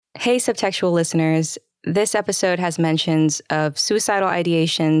Hey, subtextual listeners. This episode has mentions of suicidal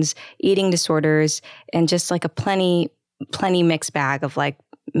ideations, eating disorders, and just like a plenty mixed bag of like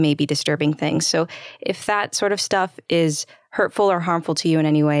maybe disturbing things. So if that sort of stuff is hurtful or harmful to you in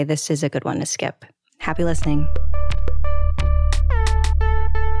any way, this is a good one to skip. Happy listening.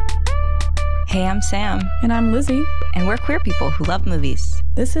 Hey, I'm Sam. And I'm Lizzie. And we're queer people who love movies.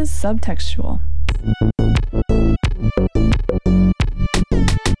 This is Subtextual.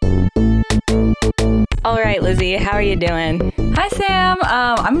 All right, Lizzie, how are you doing? Hi, Sam.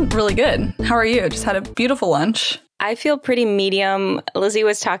 I'm really good. How are you? Just had a beautiful lunch. I feel pretty medium. Lizzie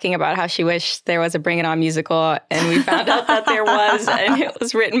was talking about how she wished there was a Bring It On musical, and we found out that there was, and it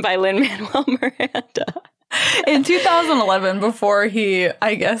was written by Lin-Manuel Miranda. In 2011, before he,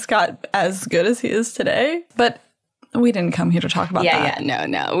 I guess, got as good as he is today. But we didn't come here to talk about that.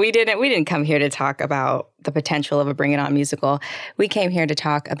 No. We didn't come here to talk about the potential of a Bring It On musical. We came here to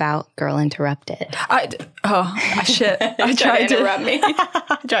talk about Girl Interrupted. Shit. I tried to interrupt me.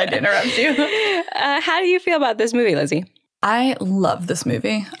 I tried to interrupt you. How do you feel about this movie, Lizzie? I love this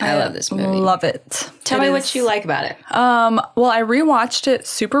movie. I love this movie. Love it. Tell me what you like about it. Well, I rewatched it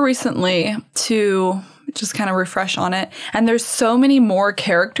super recently to just kind of refresh on it. And there's so many more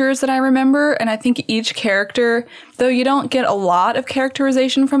characters that I remember. And I think each character, though you don't get a lot of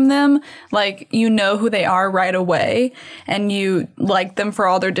characterization from them, like you know who they are right away and you like them for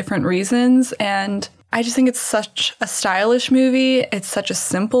all their different reasons. And I just think it's such a stylish movie. It's such a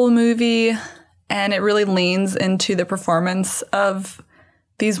simple movie. And it really leans into the performance of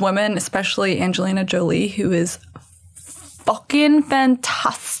these women, especially Angelina Jolie, who is fucking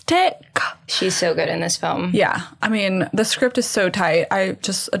fantastic. She's so good in this film. Yeah. I mean, the script is so tight. I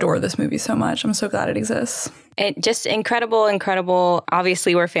just adore this movie so much. I'm so glad it exists. It just incredible.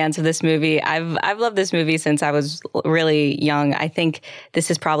 Obviously, we're fans of this movie. I've loved this movie since I was really young. I think this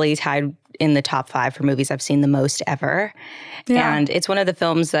is probably tied in the top 5 for movies I've seen the most ever. Yeah. And it's one of the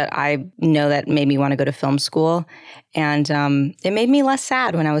films that I know that made me want to go to film school. And it made me less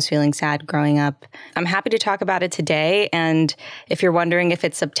sad when I was feeling sad growing up. I'm happy to talk about it today. And if you're wondering if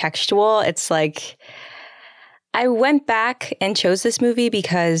it's subtextual, it's like I went back and chose this movie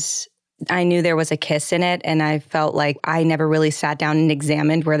because I knew there was a kiss in it, and I felt like I never really sat down and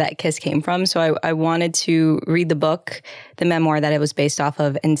examined where that kiss came from. So I wanted to read the book, the memoir that it was based off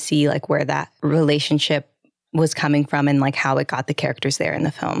of, and see like where that relationship was coming from and like how it got the characters there in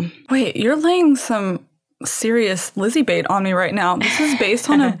the film. Wait, you're laying some serious Lizzie bait on me right now. This is based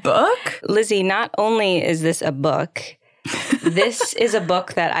on a book? Lizzie, not only is this a book, this is a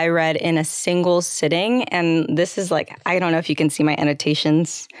book that I read in a single sitting. And this is like, I don't know if you can see my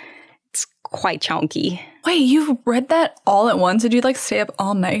annotations. It's quite chunky. Wait, you read that all at once? Did you like stay up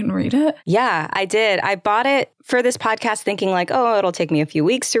all night and read it? Yeah, I did. I bought it for this podcast thinking like, oh, it'll take me a few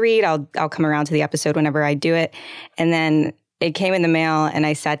weeks to read. I'll come around to the episode whenever I do it. And then it came in the mail and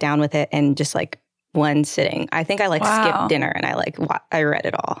I sat down with it and just like one sitting. I think I like skipped dinner and I read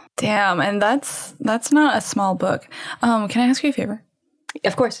it all. Damn, and that's not a small book. Can I ask you a favor?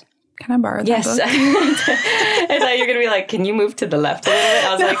 Of course. Can I borrow that book? Yes. I thought you were going to be like, can you move to the left a little bit?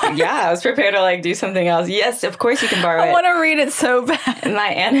 I was like, yeah, I was prepared to like do something else. Yes, of course you can borrow it. I want to read it so bad.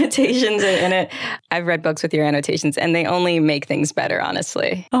 My annotations are in it. I've read books with your annotations and they only make things better,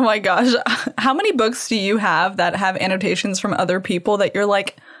 honestly. Oh my gosh. How many books do you have that have annotations from other people that you're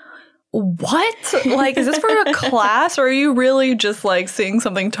like, what? Like, is this for a class or are you really just like seeing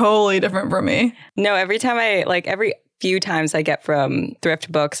something totally different from me? No, every few times I get from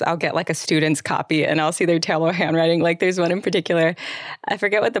thrift books, I'll get like a student's copy and I'll see their tailor handwriting. Like there's one in particular, I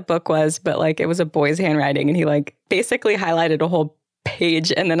forget what the book was, but like it was a boy's handwriting and he like basically highlighted a whole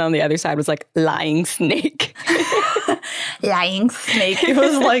page and then on the other side was like lying snake. Lying snake. It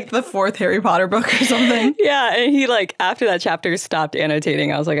was like the 4th Harry Potter book or something. Yeah, and he like after that chapter stopped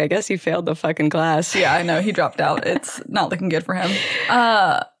annotating. I was like, I guess he failed the fucking class. Yeah, I know. He dropped out. It's not looking good for him.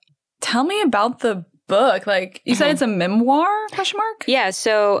 Tell me about the book. Like you said, it's a memoir? ? Yeah.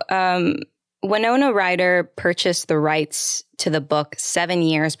 So Winona Ryder purchased the rights to the book 7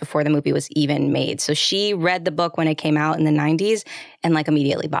 years before the movie was even made. So she read the book when it came out in the 90s and like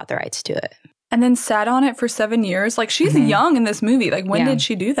immediately bought the rights to it. And then sat on it for 7 years. Like she's young in this movie. Like when did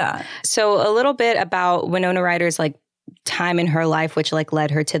she do that? So a little bit about Winona Ryder's like time in her life, which like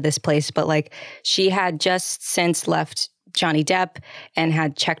led her to this place. But like she had just since left Johnny Depp and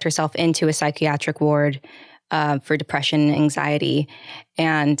had checked herself into a psychiatric ward for depression and anxiety.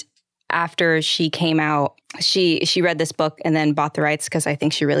 And after she came out, she read this book and then bought the rights because I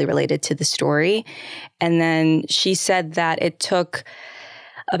think she really related to the story. And then she said that it took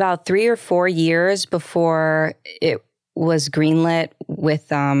about 3 or 4 years before it was greenlit with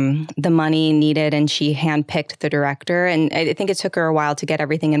the money needed, and she handpicked the director. And I think it took her a while to get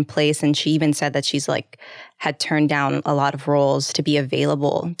everything in place. And she even said that she's like had turned down a lot of roles to be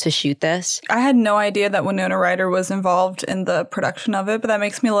available to shoot this. I had no idea that Winona Ryder was involved in the production of it, but that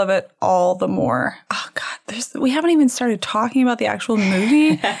makes me love it all the more. Oh God, we haven't even started talking about the actual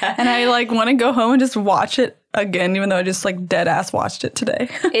movie, and I like want to go home and just watch it again, even though I just like dead ass watched it today.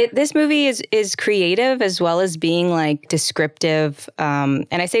 This movie is creative as well as being like descriptive. And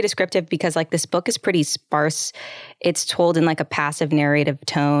I say descriptive because like this book is pretty sparse. It's told in like a passive narrative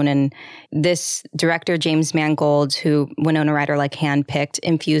tone. And this director, James Mangold, who Winona Ryder like handpicked,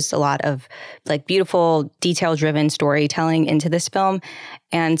 infused a lot of like beautiful, detail-driven storytelling into this film.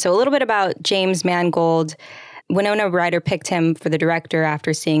 And so a little bit about James Mangold. Winona Ryder picked him for the director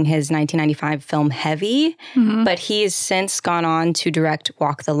after seeing his 1995 film Heavy, but he's since gone on to direct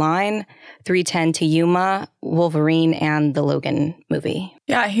Walk the Line, 3:10 to Yuma, Wolverine, and the Logan movie.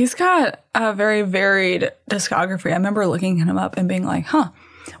 Yeah, he's got a very varied discography. I remember looking him up and being like, huh.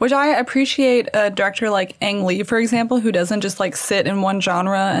 Which I appreciate a director like Ang Lee, for example, who doesn't just like sit in one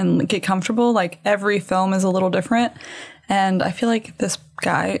genre and get comfortable. Like every film is a little different. And I feel like this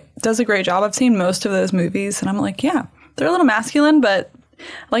guy does a great job. I've seen most of those movies and I'm like, yeah, they're a little masculine, but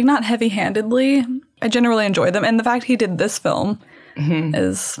like not heavy-handedly. I generally enjoy them. And the fact he did this film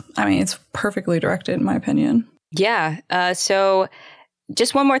is, I mean, it's perfectly directed in my opinion. Yeah. So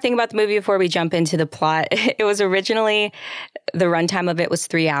just one more thing about the movie before we jump into the plot. It was originally, the runtime of it was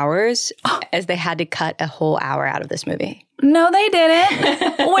 3 hours, as they had to cut a whole hour out of this movie. No, they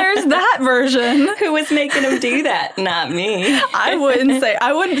didn't. Where's that version? Who was making them do that? Not me. I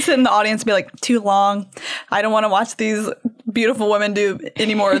wouldn't sit in the audience and be like, too long. I don't want to watch these beautiful women do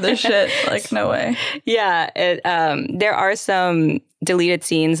any more of this shit. Like, no way. Yeah. There are some deleted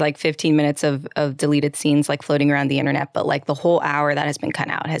scenes, like 15 minutes of deleted scenes like floating around the internet, but like the whole hour that has been cut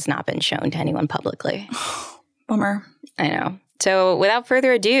out has not been shown to anyone publicly. Bummer. I know. So without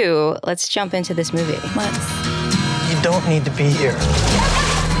further ado, let's jump into this movie. You don't need to be here.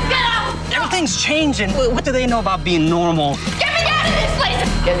 Get out! Everything's changing. What do they know about being normal? Get me out of this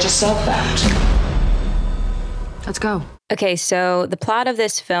place! Get yourself out. Let's go. Okay, so the plot of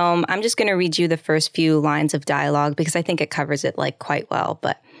this film, I'm just going to read you the first few lines of dialogue because I think it covers it like quite well.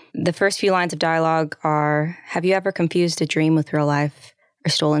 But the first few lines of dialogue are, have you ever confused a dream with real life or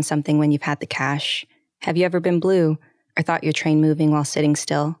stolen something when you've had the cash? Have you ever been blue or thought your train moving while sitting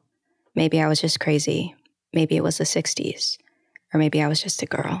still? Maybe I was just crazy. Maybe it was the 60s. Or maybe I was just a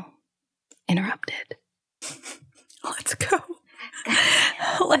girl. Interrupted. Let's go.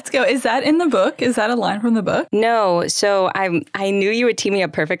 Let's go. Is that in the book? Is that a line from the book? No. So I knew you would tee me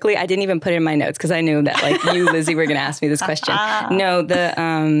up perfectly. I didn't even put it in my notes because I knew that like you, Lizzie, were going to ask me this question. No,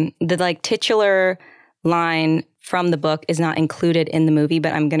 the like titular line from the book is not included in the movie,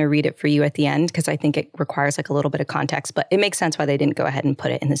 but I'm going to read it for you at the end because I think it requires like a little bit of context, but it makes sense why they didn't go ahead and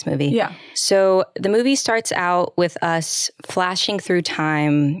put it in this movie. Yeah. So the movie starts out with us flashing through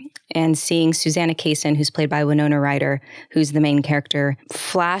time and seeing Susanna Kaysen, who's played by Winona Ryder, who's the main character,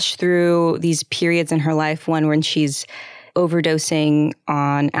 flash through these periods in her life, one when she's overdosing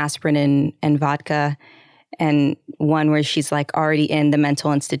on aspirin and vodka, and one where she's like already in the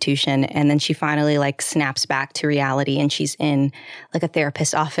mental institution. And then she finally like snaps back to reality and she's in like a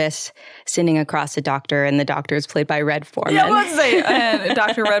therapist's office sitting across a doctor, and the doctor is played by Red Foreman. Yeah, let's say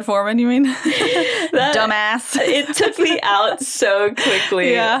Dr. Red Foreman, you mean? Dumbass. It took me out so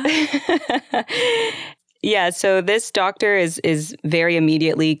quickly. Yeah. Yeah, so this doctor is very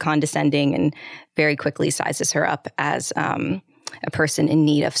immediately condescending and very quickly sizes her up as a person in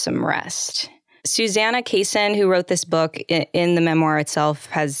need of some rest. Susanna Kaysen, who wrote this book, in the memoir itself,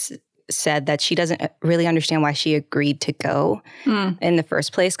 has said that she doesn't really understand why she agreed to go in the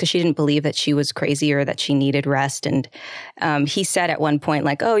first place, because she didn't believe that she was crazy or that she needed rest. And he said at one point,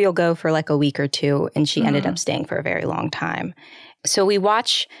 like, oh, you'll go for like a week or two. And she ended up staying for a very long time. So we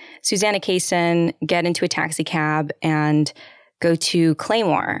watch Susanna Kaysen get into a taxi cab and go to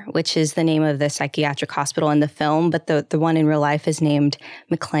Claymore, which is the name of the psychiatric hospital in the film, but the one in real life is named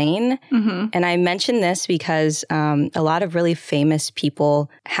McLean. And I mention this because a lot of really famous people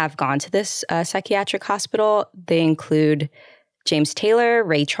have gone to this psychiatric hospital. They include James Taylor,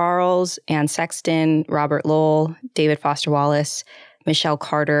 Ray Charles, Anne Sexton, Robert Lowell, David Foster Wallace, Michelle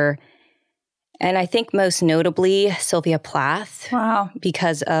Carter, and I think most notably Sylvia Plath. Wow.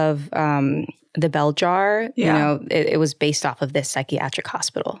 Because of the Bell Jar, you know, it was based off of this psychiatric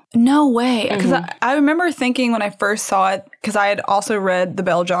hospial. No way. Because I remember thinking when I first saw it, because I had also read The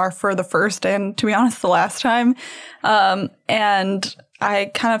Bell Jar for the first and, to be honest, the last time. And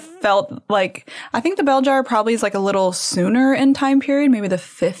I kind of felt like, I think the bell jar probably is like a little sooner in time period, maybe the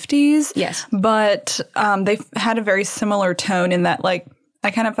 50s. Yes. But they had a very similar tone in that, like, I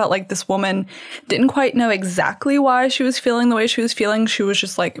kind of felt like this woman didn't quite know exactly why she was feeling the way she was feeling. She was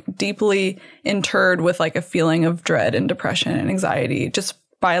just like deeply interred with like a feeling of dread and depression and anxiety just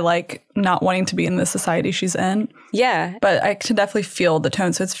by like not wanting to be in the society she's in. Yeah. But I could definitely feel the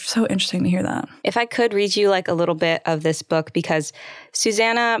tone. So it's so interesting to hear that. If I could read you like a little bit of this book, because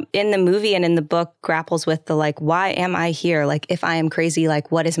Susanna in the movie and in the book grapples with the like, why am I here? Like, if I am crazy,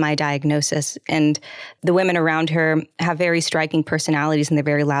 like, what is my diagnosis? And the women around her have very striking personalities and they're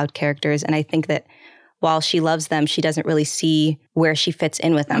very loud characters. And I think that while she loves them, she doesn't really see where she fits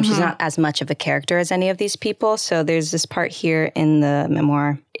in with them. She's not as much of a character as any of these people. So there's this part here in the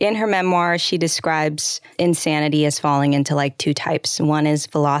memoir. In her memoir, she describes insanity as falling into like two types. One is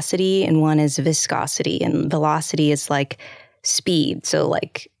velocity and one is viscosity. And velocity is like speed. So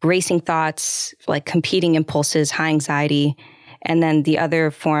like racing thoughts, like competing impulses, high anxiety. And then the other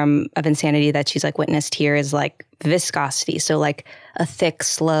form of insanity that she's like witnessed here is like viscosity. So like a thick,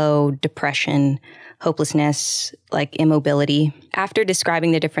 slow depression, hopelessness, like immobility. After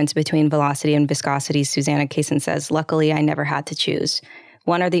describing the difference between velocity and viscosity, Susanna Kaysen says, luckily, I never had to choose.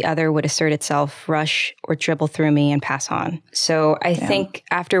 One or the other would assert itself, rush, or dribble through me and pass on. So I think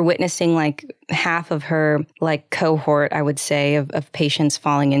after witnessing like half of her like cohort, I would say, of patients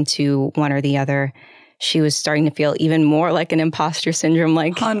falling into one or the other, she was starting to feel even more like an imposter syndrome.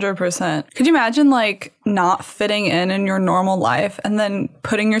 Like 100%. Could you imagine like not fitting in your normal life and then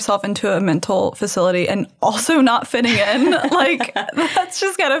putting yourself into a mental facility and also not fitting in? Like that's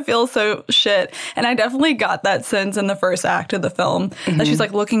just gotta feel so shit. And I definitely got that sense in the first act of the film that she's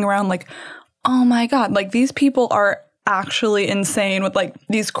like looking around like, oh my God, like these people are actually insane with like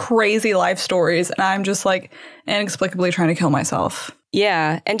these crazy life stories. And I'm just like inexplicably trying to kill myself.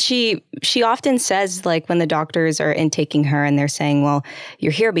 Yeah. And she often says, like, when the doctors are intaking her and they're saying, well,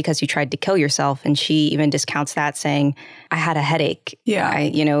 you're here because you tried to kill yourself. And she even discounts that, saying, I had a headache. Yeah.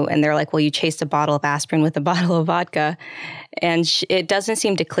 And they're like, well, you chased a bottle of aspirin with a bottle of vodka. And it doesn't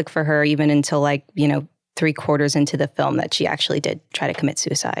seem to click for her even until 3/4 into the film that she actually did try to commit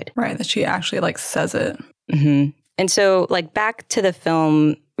suicide. Right. That she actually like says it. Mm-hmm. And so like back to the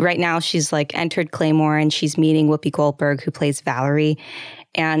film, right now she's like entered Claymore and she's meeting Whoopi Goldberg, who plays Valerie.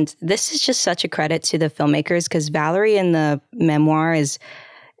 And this is just such a credit to the filmmakers because Valerie in the memoir is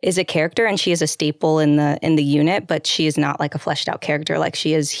a character and she is a staple in the unit, but she is not like a fleshed out character like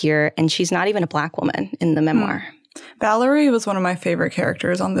she is here. And she's not even a Black woman in the memoir. Valerie was one of my favorite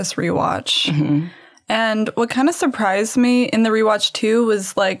characters on this rewatch. Mm-hmm. And what kind of surprised me in the rewatch too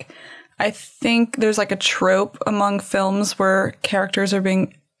was like, I think there's like a trope among films where characters are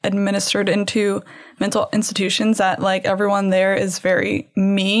being administered into mental institutions that like everyone there is very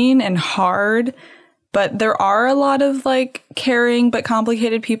mean and hard. But there are a lot of like caring but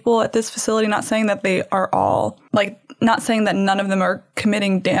complicated people at this facility, not saying that they are all, like not saying that none of them are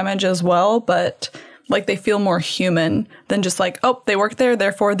committing damage as well, but like they feel more human than just like, oh, they work there,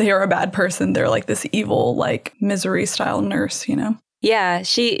 therefore they are a bad person. They're like this evil, like misery style nurse, you know? Yeah,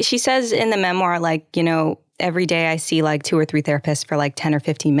 she says in the memoir, like, every day I see like 2 or 3 therapists for like 10 or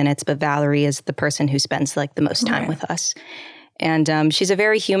 15 minutes, but Valerie is the person who spends like the most time with us. And she's a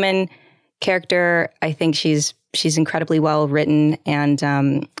very human character. I think she's incredibly well written. And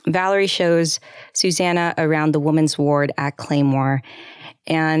Valerie shows Susanna around the women's ward at Claymore.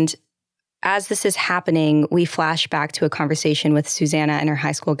 And as this is happening, we flash back to a conversation with Susanna and her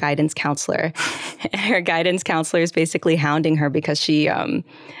high school guidance counselor. Her guidance counselor is basically hounding her because she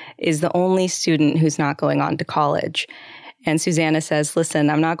is the only student who's not going on to college. And Susanna says,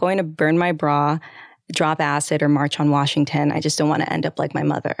 listen, I'm not going to burn my bra, drop acid, or march on Washington. I just don't want to end up like my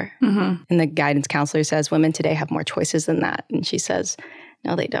mother. Mm-hmm. And the guidance counselor says, women today have more choices than that. And she says,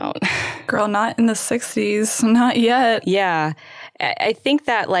 no, they don't. Girl, not in the 60s. Not yet. Yeah. I think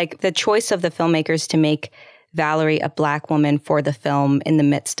that like the choice of the filmmakers to make Valerie a Black woman for the film in the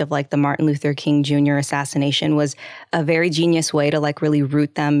midst of like the Martin Luther King Jr. assassination was a very genius way to like really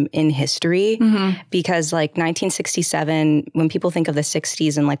root them in history. Mm-hmm. Because like 1967, when people think of the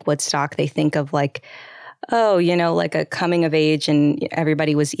 60s and like Woodstock, they think of like, oh, like a coming of age and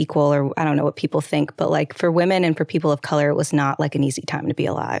everybody was equal, or I don't know what people think. But like for women and for people of color, it was not like an easy time to be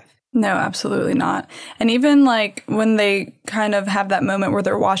alive. No, absolutely not. And even like when they kind of have that moment where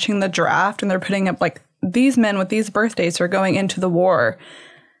they're watching the draft and they're putting up like these men with these birth dates are going into the war,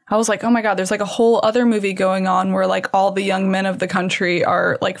 I was like, oh my God, there's like a whole other movie going on where like all the young men of the country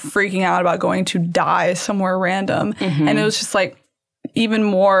are like freaking out about going to die somewhere random. Mm-hmm. And it was just like even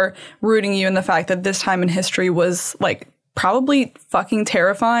more rooting you in the fact that this time in history was like probably fucking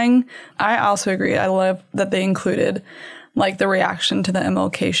terrifying. I also agree. I love that they included like the reaction to the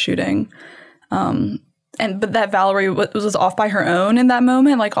MLK shooting. But that Valerie was off by her own in that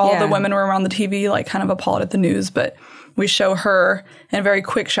moment. Like all the women were around the TV, like kind of appalled at the news. But we show her in a very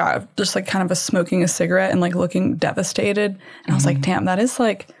quick shot of just like kind of smoking a cigarette and like looking devastated. And I was like, damn, that is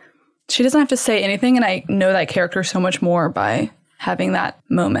like, she doesn't have to say anything. And I know that character so much more by having that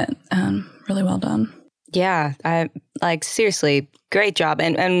moment. Really well done. Yeah, I like seriously, great job.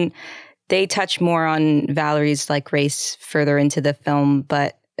 And they touch more on Valerie's like race further into the film,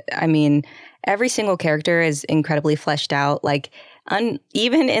 but I mean, every single character is incredibly fleshed out. Like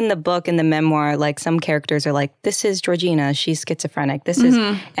even in the book, in the memoir, like some characters are like, this is Georgina, she's schizophrenic. This is,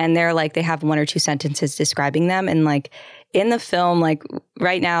 and they're like, they have 1 or 2 sentences describing them. And like in the film, like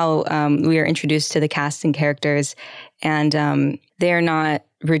right now, we are introduced to the cast and characters, and they're not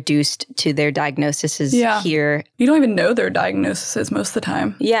reduced to their diagnoses here. You don't even know their diagnoses most of the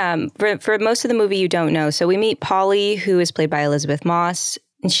time. Yeah, for most of the movie, you don't know. So we meet Polly, who is played by Elizabeth Moss.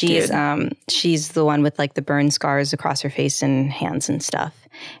 And she's the one with like the burn scars across her face and hands and stuff.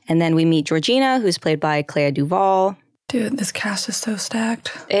 And then we meet Georgina, who's played by Clea Duvall. Dude, this cast is so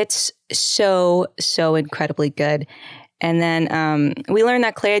stacked. It's so incredibly good. And then we learn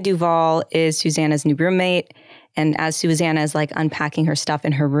that Clea Duvall is Susanna's new roommate. And as Susanna is like unpacking her stuff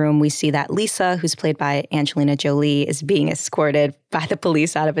in her room, we see that Lisa, who's played by Angelina Jolie, is being escorted by the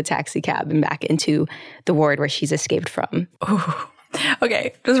police out of a taxi cab and back into the ward where she's escaped from. Ooh.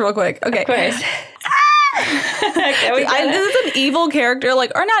 Okay, just real quick. Okay. Of course. This is an evil character,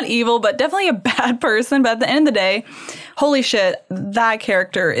 like, or not evil, but definitely a bad person. But at the end of the day, holy shit, that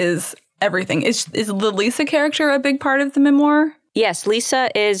character is everything. Is the Lisa character a big part of the memoir? Yes, Lisa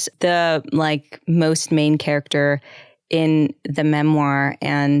is the like most main character in the memoir,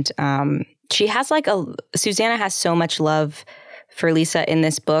 and she has like Susanna has so much love for Lisa in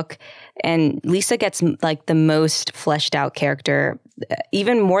this book, and Lisa gets like the most fleshed out character,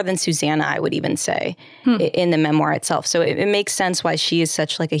 even more than Susanna, I would even say, in the memoir itself. So it makes sense why she is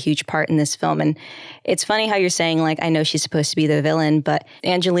such like a huge part in this film. And it's funny how you're saying like, I know she's supposed to be the villain, but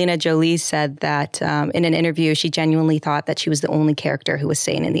Angelina Jolie said that in an interview, she genuinely thought that she was the only character who was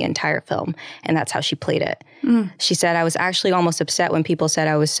sane in the entire film. And that's how she played it. She said, I was actually almost upset when people said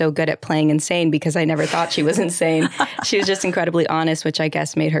I was so good at playing insane because I never thought she was insane. She was just incredibly honest, which I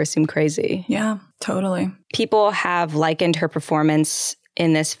guess made her seem crazy. Yeah, totally. People have likened her performance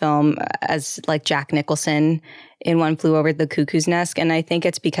in this film as like Jack Nicholson in One Flew Over the Cuckoo's Nest. And I think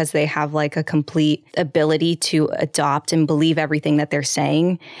it's because they have like a complete ability to adopt and believe everything that they're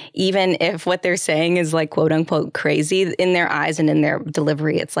saying, even if what they're saying is like quote unquote crazy. In their eyes and in their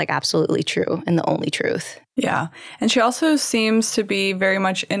delivery, it's like absolutely true and the only truth. Yeah. And she also seems to be very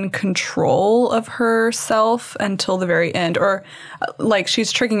much in control of herself until the very end, or like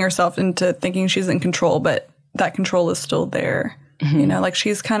she's tricking herself into thinking she's in control, but that control is still there. You know, like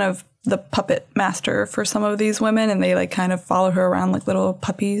she's kind of the puppet master for some of these women, and they like kind of follow her around like little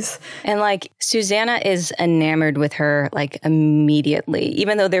puppies. And like Susanna is enamored with her like immediately,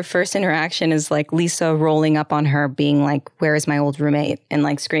 even though their first interaction is like Lisa rolling up on her being like, where is my old roommate? And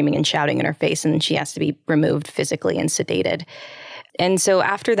like screaming and shouting in her face, and she has to be removed physically and sedated. And so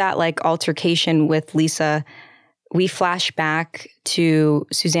after that like altercation with Lisa, we flash back to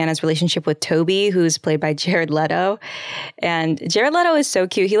Susanna's relationship with Toby, who's played by Jared Leto. And Jared Leto is so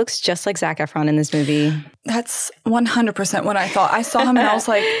cute. He looks just like Zac Efron in this movie. That's 100% what I thought. I saw him and I was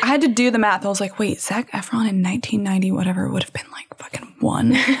like, I had to do the math. I was like, wait, Zac Efron in 1990, whatever, would have been like fucking 1.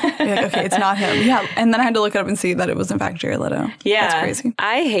 Be like, okay, it's not him. Yeah. And then I had to look it up and see that it was in fact Jared Leto. Yeah. That's crazy.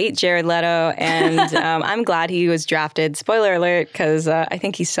 I hate Jared Leto, and I'm glad he was drafted. Spoiler alert, because I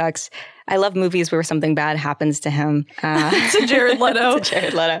think he sucks. I love movies where something bad happens to him. To Jared Leto. To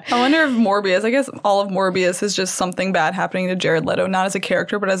Jared Leto. I wonder if Morbius, I guess all of Morbius is just something bad happening to Jared Leto, not as a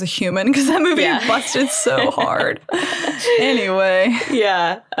character, but as a human, because that movie busted so hard. Anyway.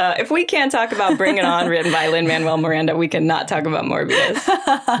 Yeah. If we can't talk about Bring It On, written by Lin-Manuel Miranda, we cannot talk about Morbius.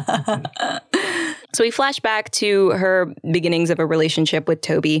 So we flash back to her beginnings of a relationship with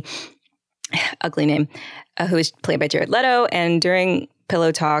Toby, ugly name, who is played by Jared Leto. And during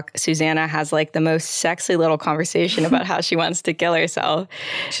Pillow Talk, Susanna has like the most sexy little conversation about how she wants to kill herself.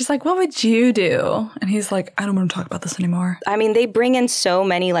 She's like, what would you do? And he's like, I don't want to talk about this anymore. I mean, they bring in so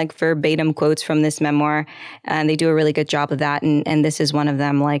many like verbatim quotes from this memoir, and they do a really good job of that. And this is one of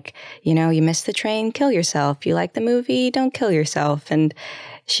them, like, you know, you missed the train, kill yourself. You like the movie, don't kill yourself. And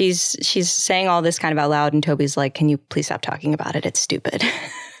she's saying all this kind of out loud, and Toby's like, can you please stop talking about it? It's stupid.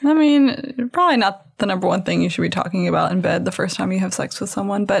 I mean, probably not the number one thing you should be talking about in bed the first time you have sex with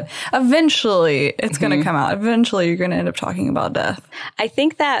someone, but eventually it's going to come out. Eventually you're going to end up talking about death. I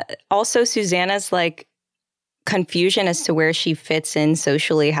think that also Susanna's like confusion as to where she fits in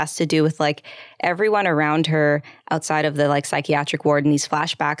socially has to do with like everyone around her outside of the like psychiatric ward in these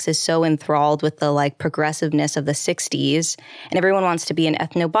flashbacks is so enthralled with the like progressiveness of the 60s, and everyone wants to be an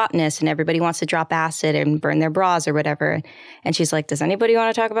ethnobotanist and everybody wants to drop acid and burn their bras or whatever. And she's like, does anybody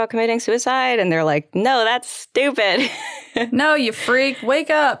want to talk about committing suicide? And they're like, no, that's stupid. No, you freak, wake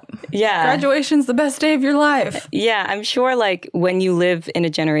up. Yeah. Graduation's the best day of your life. Yeah, I'm sure like when you live in a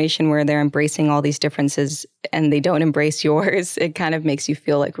generation where they're embracing all these differences and they don't embrace yours, it kind of makes you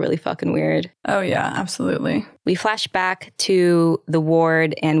feel like really fucking weird. Oh, yeah, absolutely. We flash back to the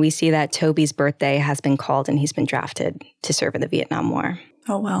ward and we see that Toby's birthday has been called and he's been drafted to serve in the Vietnam War.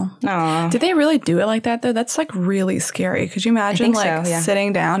 Oh, well. Aww. Did they really do it like that, though? That's like really scary. Could you imagine like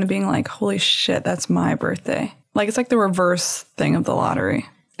sitting down and being like, holy shit, that's my birthday? Like, it's like the reverse thing of the lottery.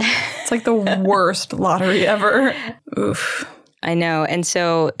 It's like the worst lottery ever. Oof. I know. And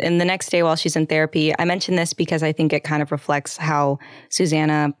so in the next day while she's in therapy, I mention this because I think it kind of reflects how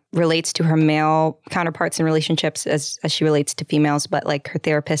Susanna relates to her male counterparts in relationships as she relates to females. But like her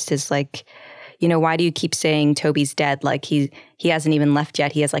therapist is like, you know, why do you keep saying Toby's dead? Like he hasn't even left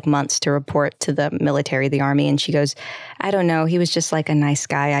yet. He has like months to report to the military, the army. And she goes, I don't know. He was just like a nice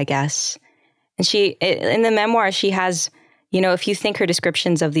guy, I guess. And she, in the memoir, she has, you know, if you think her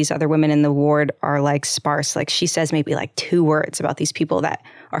descriptions of these other women in the ward are like sparse, like she says maybe like 2 words about these people that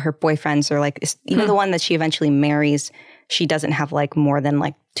are her boyfriends, or like even the one that she eventually marries, she doesn't have like more than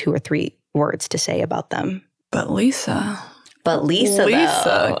like 2 or 3 words to say about them. But Lisa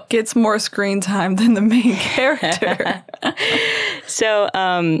Lisa gets more screen time than the main character. So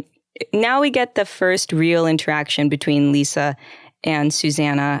now we get the first real interaction between Lisa and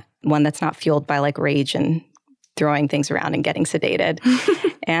Susanna, one that's not fueled by like rage and throwing things around and getting sedated.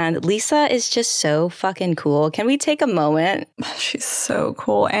 And Lisa is just so fucking cool. Can we take a moment? She's so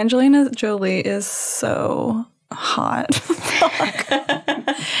cool. Angelina Jolie is so hot.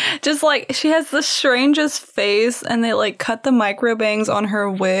 Just like, she has the strangest face, and they like cut the microbangs on her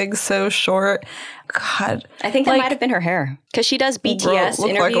wig so short. God. I think that might have been her hair. Because she does BTS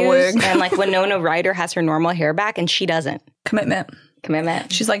interviews. Like a wig. And like Winona Ryder has her normal hair back and she doesn't. Commitment.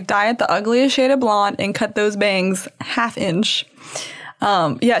 She's like, dye it the ugliest shade of blonde and cut those bangs 1/2 inch.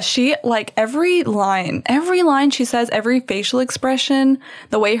 Yeah, she, like, every line she says, every facial expression,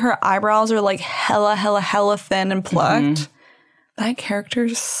 the way her eyebrows are like hella thin and plucked. That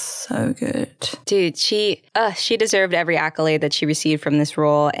character's so good. Dude, she deserved every accolade that she received from this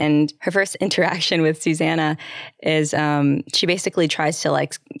role. And her first interaction with Susanna is she basically tries to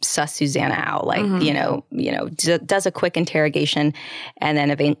like suss Susanna out, like, you know, does a quick interrogation and then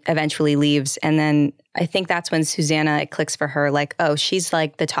eventually leaves. And then I think that's when Susanna, it clicks for her, like, oh, she's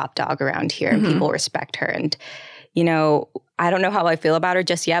like the top dog around here and people respect her. And, you know, I don't know how I feel about her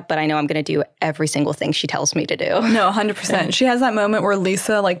just yet, but I know I'm going to do every single thing she tells me to do. No, 100%. She has that moment where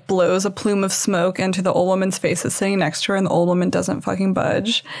Lisa like blows a plume of smoke into the old woman's face that's sitting next to her, and the old woman doesn't fucking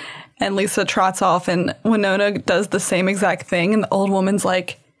budge. And Lisa trots off, and Winona does the same exact thing, and the old woman's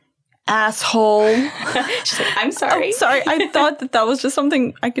like, asshole. She's like, I'm sorry. I'm sorry. I thought that was just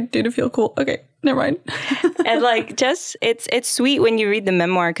something I could do to feel cool. Okay, never mind. And like, just it's sweet when you read the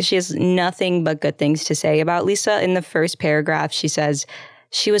memoir because she has nothing but good things to say about Lisa. In the first paragraph, she says,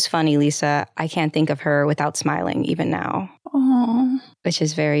 "She was funny, Lisa. I can't think of her without smiling even now." Aww. Which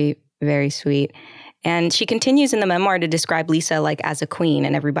is very, very sweet. And she continues in the memoir to describe Lisa like as a queen,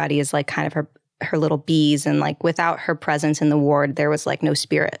 and everybody is like kind of her little bees, and like without her presence in the ward, there was like no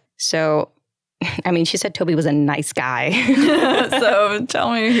spirit. So, I mean, she said Toby was a nice guy. So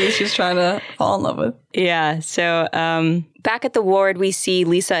tell me who she's trying to fall in love with. Yeah. So back at the ward, we see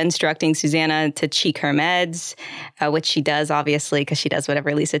Lisa instructing Susanna to cheek her meds, which she does, obviously, because she does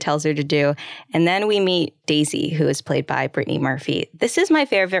whatever Lisa tells her to do. And then we meet Daisy, who is played by Brittany Murphy. This is my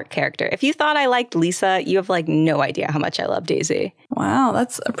favorite character. If you thought I liked Lisa, you have like no idea how much I love Daisy. Wow,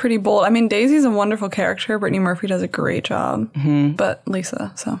 that's a pretty bold. I mean, Daisy's a wonderful character. Brittany Murphy does a great job. But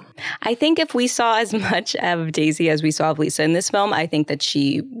Lisa, so. I think if we saw as much of Daisy as we saw of Lisa in this film, I think that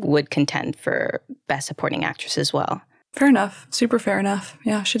she would contend for Best Supporting Actress as well. Fair enough. Super fair enough.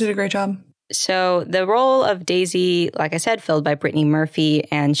 Yeah, she did a great job. So the role of Daisy, like I said, filled by Brittany Murphy,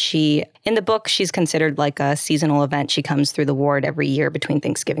 and she, in the book, she's considered like a seasonal event. She comes through the ward every year between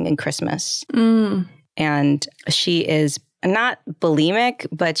Thanksgiving and Christmas. And she is not bulimic,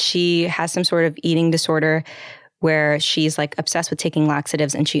 but she has some sort of eating disorder where she's like obsessed with taking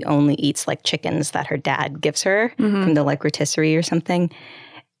laxatives, and she only eats like chickens that her dad gives her from the like rotisserie or something.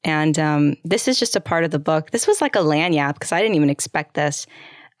 And this is just a part of the book. This was like a lagniappe because I didn't even expect this.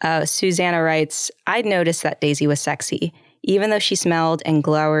 Susanna writes, I'd noticed that Daisy was sexy. Even though she smelled and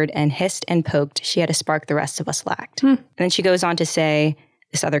glowered and hissed and poked, she had a spark the rest of us lacked. And then she goes on to say,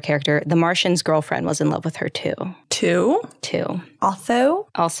 this other character, the Martian's girlfriend was in love with her too. Two?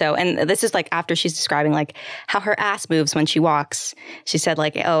 Also, and this is like after she's describing like how her ass moves when she walks. She said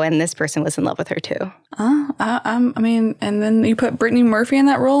like, oh, and this person was in love with her too. I mean, and then you put Brittany Murphy in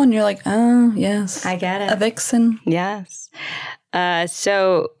that role and you're like, oh, yes. I get it. A vixen. Yes.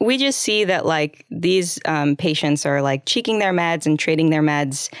 So we just see that like these patients are like cheeking their meds and trading their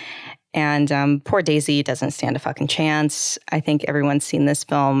meds. And poor Daisy doesn't stand a fucking chance. I think everyone's seen this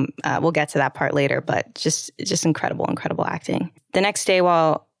film. We'll get to that part later, but just incredible, incredible acting. The next day,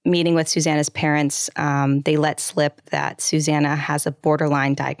 while meeting with Susanna's parents, they let slip that Susanna has a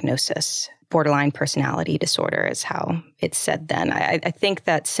borderline diagnosis. Borderline personality disorder is how it's said then. I think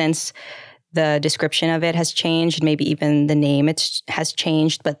that since the description of it has changed, maybe even the name has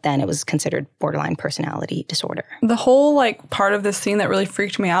changed, but then it was considered borderline personality disorder. The whole like part of this scene that really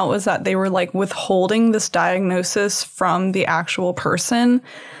freaked me out was that they were like withholding this diagnosis from the actual person.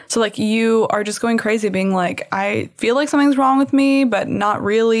 So like you are just going crazy being like, I feel like something's wrong with me, but not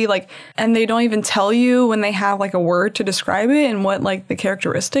really. Like, and they don't even tell you when they have like a word to describe it and what like the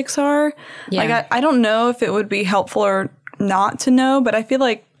characteristics are. Yeah. Like, I don't know if it would be helpful or not to know, but I feel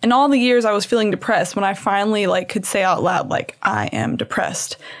like in all the years I was feeling depressed, when I finally like could say out loud, like, I am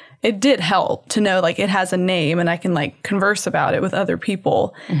depressed, it did help to know like it has a name and I can like converse about it with other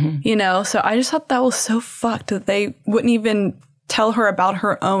people, you know? So I just thought that was so fucked that they wouldn't even tell her about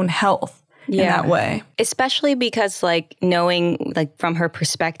her own health in that way. Especially because like knowing like from her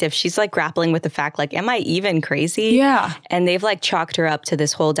perspective, she's like grappling with the fact like, am I even crazy? Yeah. And they've like chalked her up to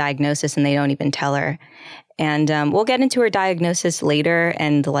this whole diagnosis and they don't even tell her. And we'll get into her diagnosis later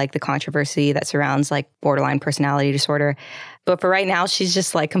and like the controversy that surrounds like borderline personality disorder. But for right now, she's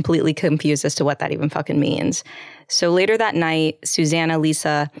just like completely confused as to what that even fucking means. So later that night, Susanna,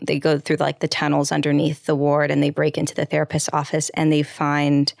 Lisa, they go through like the tunnels underneath the ward and they break into the therapist's office and they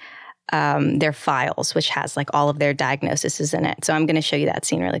find their files, which has like all of their diagnoses in it. So I'm going to show you that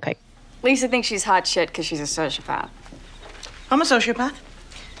scene really quick. Lisa thinks she's hot shit because she's a sociopath. I'm a sociopath.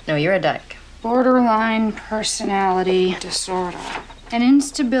 No, you're a dyke. Borderline personality disorder. An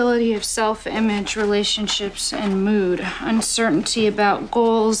instability of self-image, relationships, and mood. Uncertainty about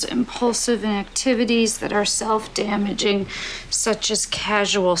goals, impulsive activities that are self-damaging, such as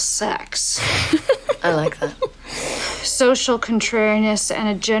casual sex. I like that. Social contrariness and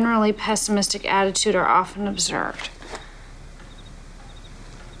a generally pessimistic attitude are often observed.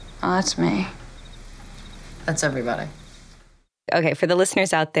 Oh, that's me. That's everybody. Okay, for the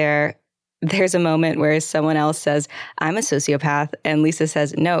listeners out there, there's a moment where someone else says, I'm a sociopath. And Lisa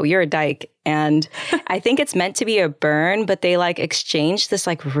says, no, you're a dyke. And I think it's meant to be a burn, but they like exchange this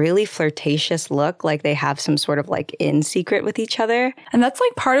like really flirtatious look, like they have some sort of like in secret with each other. And that's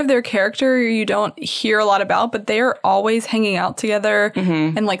like part of their character you don't hear a lot about, but they are always hanging out together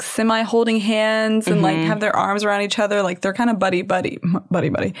and like semi holding hands and like have their arms around each other. Like they're kind of buddy.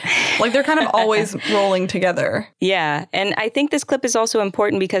 Like they're kind of always rolling together. Yeah. And I think this clip is also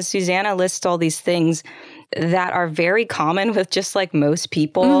important because Susanna lists all these things that are very common with just like most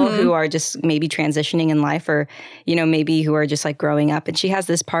people who are just maybe transitioning in life or, you know, maybe who are just like growing up. And she has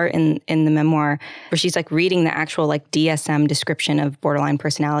this part in the memoir where she's like reading the actual like DSM description of borderline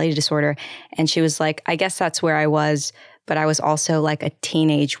personality disorder. And she was like, I guess that's where I was, but I was also like a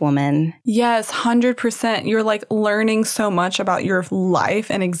teenage woman. Yes, 100%. You're like learning so much about your life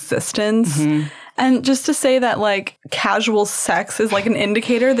and existence. And just to say that like casual sex is like an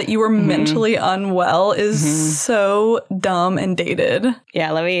indicator that you were mentally unwell is so dumb and dated.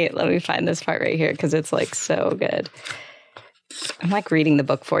 Yeah, let me find this part right here because it's like so good. I'm like reading the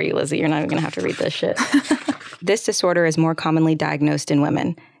book for you, Lizzie. You're not even gonna have to read this shit. This disorder is more commonly diagnosed in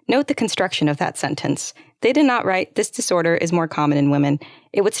women. Note the construction of that sentence. They did not write, this disorder is more common in women.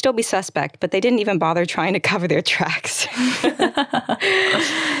 It would still be suspect, but they didn't even bother trying to cover their tracks.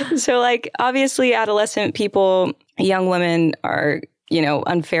 So, like, obviously, adolescent people, young women are, you know,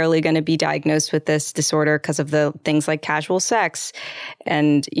 unfairly going to be diagnosed with this disorder because of the things like casual sex.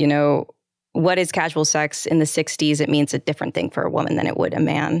 And, you know, what is casual sex in the 60s? It means a different thing for a woman than it would a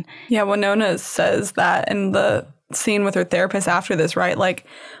man. Yeah, Winona says that in the scene with her therapist after this, right? Like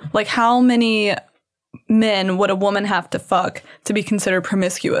how many men would a woman have to fuck to be considered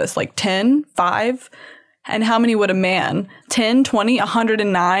promiscuous? Like 10, 5? And how many would a man? 10, 20,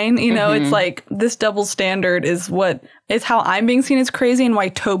 109? You know, it's like this double standard is how I'm being seen as crazy and why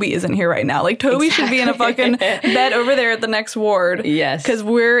Toby isn't here right now. Like, Toby should be in a fucking bed over there at the next ward. Yes. Because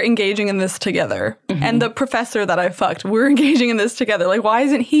we're engaging in this together. And the professor that I fucked, we're engaging in this together. Like, why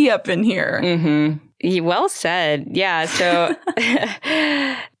isn't he up in here? Well said. Yeah. So,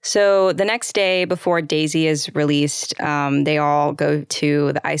 so the next day before Daisy is released, they all go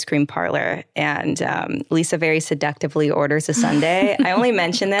to the ice cream parlor, and Lisa very seductively orders a sundae. I only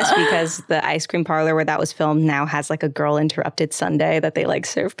mention this because the ice cream parlor where that was filmed now has like a girl interrupted sundae that they like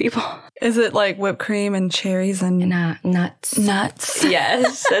serve people. Is it like whipped cream and cherries and nuts? Nuts.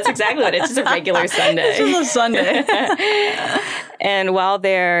 Yes, that's exactly what it is. It's just a regular sundae. It's just a sundae. And while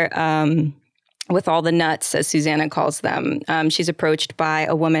they're with all the nuts, as Susanna calls them, she's approached by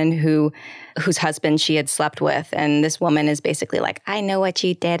a woman whose husband she had slept with. And this woman is basically like, I know what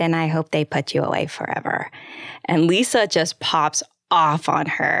you did and I hope they put you away forever. And Lisa just pops off on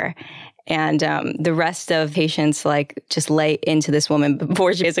her. And the rest of patients like just lay into this woman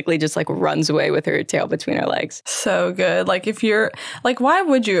before she basically just like runs away with her tail between her legs. So good. Like, if you're like, why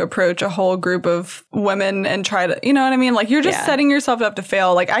would you approach a whole group of women and try to, you know what I mean? Like, you're just setting yourself up to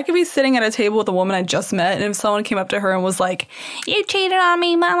fail. Like, I could be sitting at a table with a woman I just met, and if someone came up to her and was like, you cheated on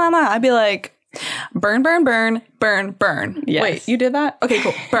me, I'd be like, burn, burn, burn, burn, burn. Yes. Wait, you did that? Okay,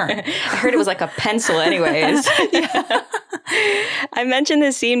 cool. Burn. I heard it was like a pencil anyways. I mentioned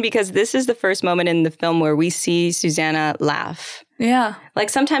this scene because this is the first moment in the film where we see Susanna laugh. Yeah. Like,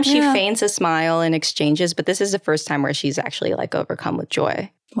 sometimes she feigns a smile in exchanges, but this is the first time where she's actually like overcome with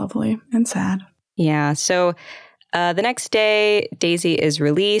joy. Lovely and sad. Yeah. So the next day, Daisy is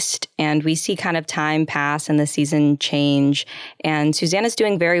released, and we see kind of time pass and the season change. And Susanna's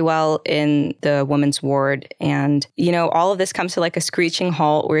doing very well in the women's ward. And, you know, all of this comes to like a screeching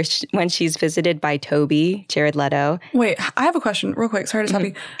halt when she's visited by Toby, Jared Leto. Wait, I have a question real quick. Sorry to stop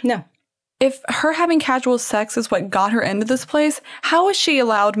you. No. If her having casual sex is what got her into this place, how is she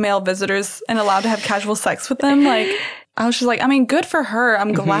allowed male visitors and allowed to have casual sex with them? Like, I was just like, I mean, good for her.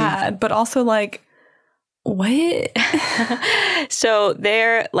 I'm glad. But also, like, what? So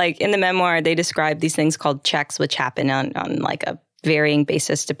they're like, in the memoir, they describe these things called checks, which happen on like a varying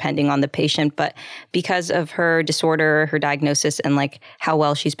basis depending on the patient. But because of her disorder, her diagnosis, and like how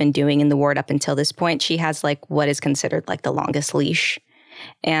well she's been doing in the ward up until this point, she has like what is considered like the longest leash.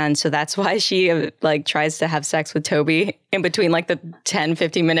 And so that's why she like tries to have sex with Toby in between like the 10,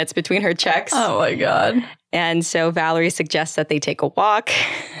 15 minutes between her checks. Oh my God. And so Valerie suggests that they take a walk.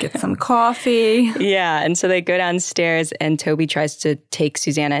 Get some coffee. Yeah. And so they go downstairs, and Toby tries to take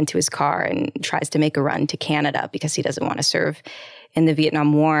Susanna into his car and tries to make a run to Canada because he doesn't want to serve in the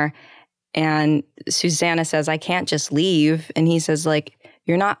Vietnam War. And Susanna says, I can't just leave. And he says, like,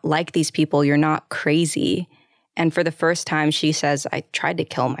 you're not like these people. You're not crazy. And for the first time, she says, I tried to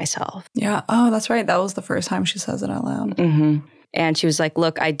kill myself. Yeah. Oh, that's right. That was the first time she says it out loud. And she was like,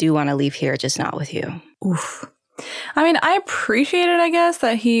 look, I do want to leave here, just not with you. Oof. I mean, I appreciate it, I guess,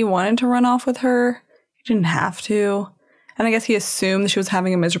 that he wanted to run off with her. He didn't have to. And I guess he assumed she was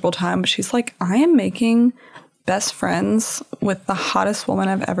having a miserable time. But she's like, I am making best friends with the hottest woman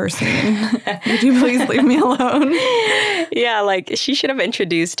I've ever seen. Would you please leave me alone? Yeah, like, she should have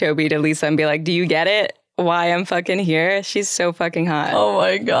introduced Toby to Lisa and be like, do you get it? Why I'm fucking here? She's so fucking hot. Oh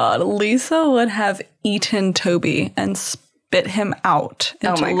my God. Lisa would have eaten Toby and spit him out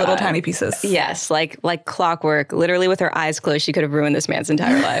into little tiny pieces. Yes, like clockwork. Literally with her eyes closed, she could have ruined this man's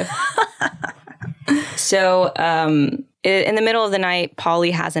entire life. So in the middle of the night, Polly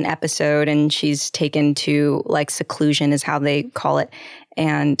has an episode, and she's taken to like seclusion is how they call it.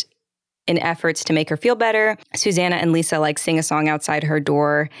 And in efforts to make her feel better, Susanna and Lisa like sing a song outside her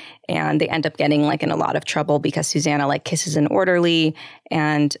door, and they end up getting like in a lot of trouble because Susanna like kisses an orderly,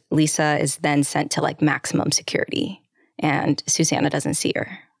 and Lisa is then sent to like maximum security, and Susanna doesn't see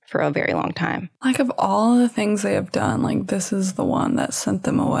her for a very long time. Like, of all the things they have done, like, this is the one that sent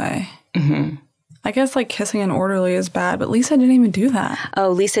them away. I guess like kissing an orderly is bad, but Lisa didn't even do that. Oh,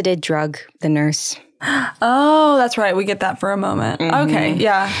 Lisa did drug the nurse. Oh, that's right. We get that for a moment. Okay.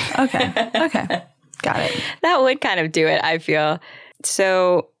 Yeah. Okay. Got it. That would kind of do it, I feel.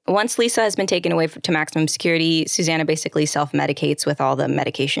 So once Lisa has been taken away to maximum security, Susanna basically self-medicates with all the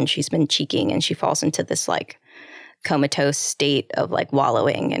medication she's been cheeking, and she falls into this like comatose state of like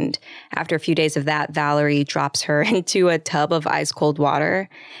wallowing. And after a few days of that, Valerie drops her into a tub of ice cold water.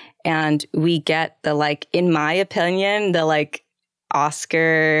 And we get the like, in my opinion, the like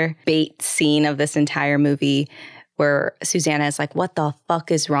Oscar bait scene of this entire movie where Susanna is like, what the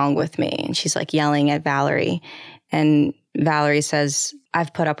fuck is wrong with me? And she's like yelling at Valerie. And Valerie says,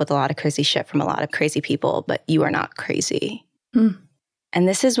 I've put up with a lot of crazy shit from a lot of crazy people, but you are not crazy. And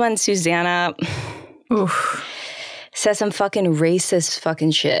this is when Susanna says some fucking racist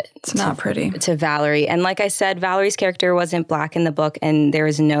fucking shit. It's not pretty. To Valerie. And like I said, Valerie's character wasn't black in the book, and there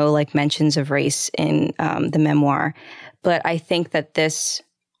is no like mentions of race in the memoir. But I think that this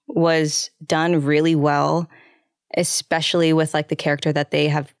was done really well, especially with like the character that they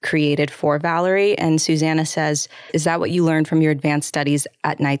have created for Valerie. And Susanna says, is that what you learned from your advanced studies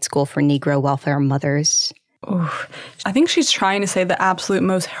at night school for Negro welfare mothers? Oof. I think she's trying to say the absolute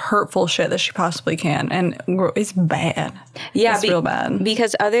most hurtful shit that she possibly can. And it's bad. Yeah. It's real bad.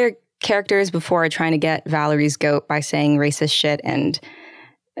 Because other characters before are trying to get Valerie's goat by saying racist shit, and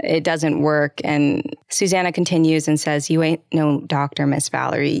it doesn't work. And Susanna continues and says, you ain't no doctor, Miss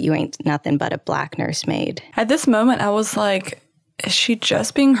Valerie. You ain't nothing but a black nursemaid. At this moment, I was like, is she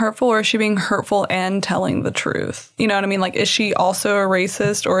just being hurtful, or is she being hurtful and telling the truth? You know what I mean? Like, is she also a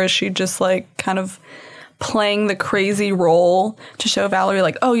racist, or is she just like kind of playing the crazy role to show Valerie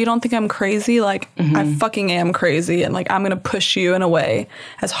like, oh, you don't think I'm crazy? Like, I fucking am crazy, and like I'm gonna push you in a way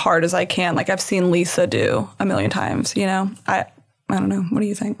as hard as I can, like I've seen Lisa do a million times, you know? I don't know. What do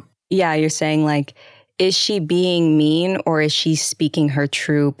you think? Yeah, you're saying like, is she being mean, or is she speaking her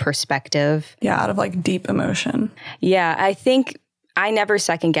true perspective? Yeah, out of like deep emotion. Yeah, I think I never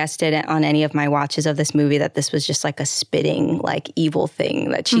second guessed it on any of my watches of this movie that this was just like a spitting, like evil thing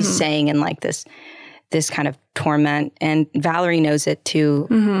that she's saying in like this kind of torment. And Valerie knows it too.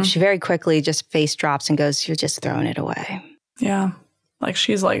 She very quickly just face drops and goes, you're just throwing it away. Yeah. Like,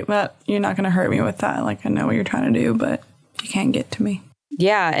 she's like, that, you're not going to hurt me with that. Like, I know what you're trying to do, but you can't get to me.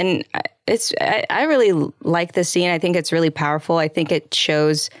 Yeah. And I really like this scene. I think it's really powerful. I think it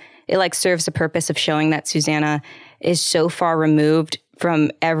shows, it like serves the purpose of showing that Susanna is so far removed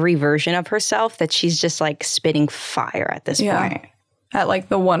from every version of herself that she's just like spitting fire at this point. At like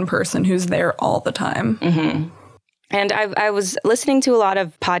the one person who's there all the time. And I was listening to a lot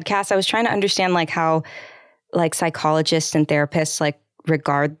of podcasts. I was trying to understand like how like psychologists and therapists like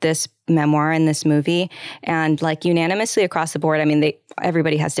regard this memoir and this movie, and like unanimously across the board. I mean,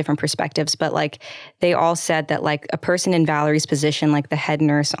 everybody has different perspectives, but like they all said that like a person in Valerie's position, like the head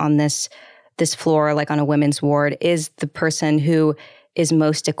nurse on this floor, like on a women's ward, is the person who is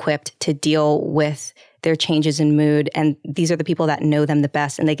most equipped to deal with their changes in mood. And these are the people that know them the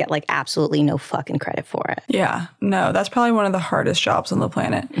best, and they get like absolutely no fucking credit for it. Yeah, no, that's probably one of the hardest jobs on the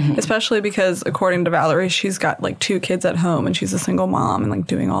planet, especially because according to Valerie, she's got like 2 kids at home and she's a single mom and like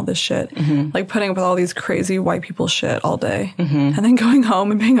doing all this shit, like putting up with all these crazy white people shit all day and then going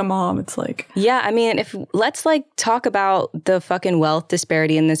home and being a mom. It's like, yeah, I mean, let's like talk about the fucking wealth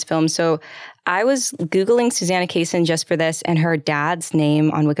disparity in this film. So I was Googling Susanna Kaysen just for this, and her dad's name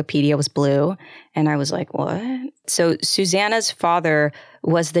on Wikipedia was Blue. And I was like, what? So Susanna's father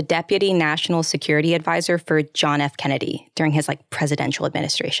was the deputy national security advisor for John F. Kennedy during his like presidential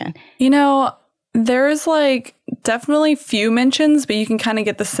administration. you know, there's like definitely few mentions, but you can kind of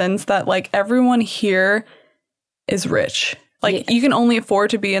get the sense that like everyone here is rich. Like, you can only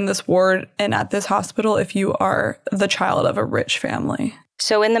afford to be in this ward and at this hospital if you are the child of a rich family.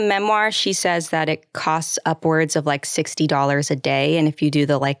 So in the memoir, she says that it costs upwards of like $60 a day. And if you do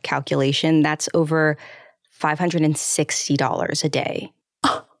the like calculation, that's over $560 a day.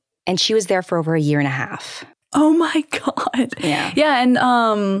 And she was there for over a year and a half. Oh my God. Yeah.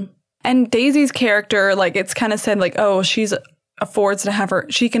 Yeah. And Daisy's character, like, it's kind of said like, oh, she can afford to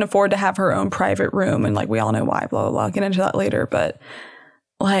have her own private room. And like, we all know why, blah, blah, blah. I'll get into that later. But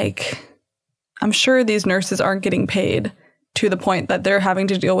like, I'm sure these nurses aren't getting paid to the point that they're having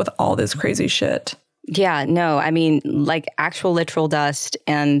to deal with all this crazy shit. Yeah, no, I mean, like actual literal dust.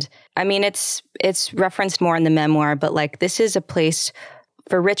 And I mean, it's referenced more in the memoir, but like this is a place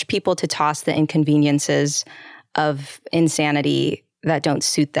for rich people to toss the inconveniences of insanity that don't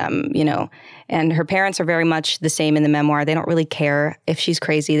suit them, you know. And her parents are very much the same in the memoir. They don't really care if she's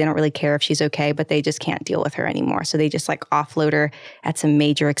crazy. They don't really care if she's okay, but they just can't deal with her anymore. So they just like offload her at some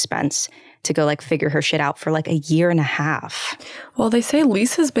major expense to go like figure her shit out for like a year and a half. Well, they say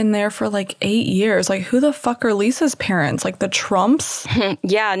Lisa's been there for like 8 years. Like, who the fuck are Lisa's parents? Like the Trumps?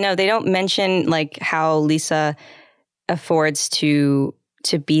 Yeah, no, they don't mention like how Lisa affords to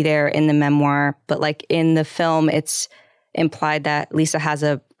be there in the memoir, but like in the film, it's implied that Lisa has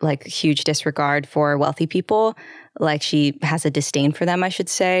a like huge disregard for wealthy people. Like she has a disdain for them, I should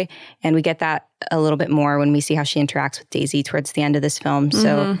say. And we get that a little bit more when we see how she interacts with Daisy towards the end of this film.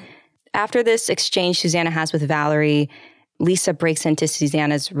 So after this exchange Susanna has with Valerie, Lisa breaks into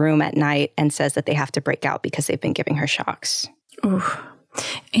Susanna's room at night and says that they have to break out because they've been giving her shocks. Oof.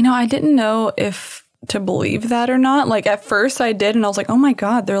 You know, I didn't know if to believe that or not. Like, at first I did, and I was like, oh my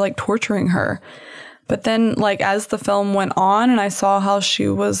God, they're like torturing her. But then, like, as the film went on and I saw how she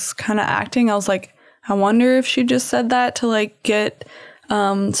was kind of acting, I was like, I wonder if she just said that to, like, get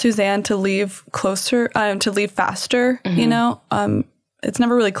Suzanne to leave closer, to leave faster, you know? It's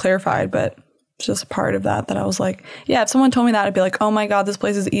never really clarified, but it's just a part of that I was like, yeah, if someone told me that, I'd be like, oh my God, this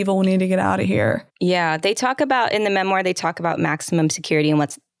place is evil. We need to get out of here. Yeah, they talk about, in the memoir, they talk about maximum security and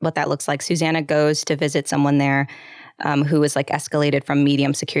what that looks like. Susanna goes to visit someone there who is like escalated from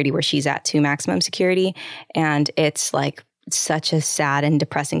medium security where she's at to maximum security. And it's like such a sad and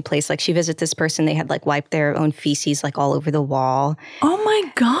depressing place. Like, she visits this person, they had like wiped their own feces like all over the wall. Oh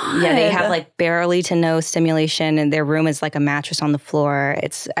my God. Yeah, they have like barely to no stimulation, and their room is like a mattress on the floor.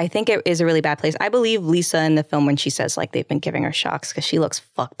 I think it is a really bad place. I believe Lisa in the film when she says like they've been giving her shocks because she looks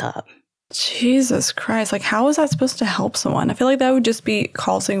fucked up. Jesus Christ. Like, how is that supposed to help someone? I feel like that would just be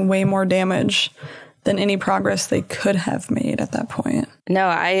causing way more damage than any progress they could have made at that point. No,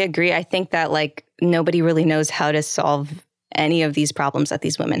 I agree. I think that like nobody really knows how to solve any of these problems that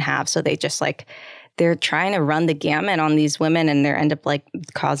these women have. So they just like, they're trying to run the gamut on these women, and they end up like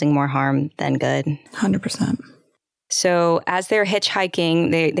causing more harm than good. 100%. So as they're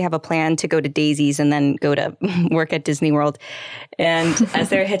hitchhiking, they have a plan to go to Daisy's and then go to work at Disney World. And as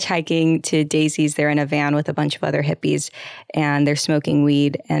they're hitchhiking to Daisy's, they're in a van with a bunch of other hippies, and they're smoking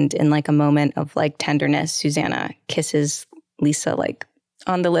weed. And in like a moment of like tenderness, Susanna kisses Lisa like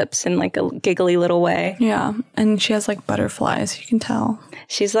on the lips in like a giggly little way. Yeah. And she has like butterflies, you can tell.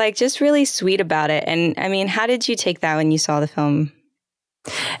 She's like just really sweet about it. And I mean, how did you take that when you saw the film?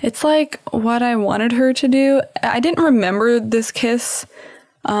 It's like what I wanted her to do. I didn't remember this kiss,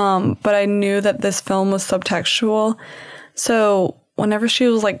 but I knew that this film was subtextual. So whenever she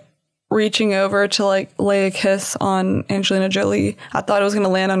was like reaching over to like lay a kiss on Angelina Jolie, I thought it was going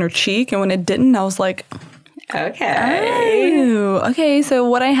to land on her cheek. And when it didn't, I was like, okay. Oh, okay, so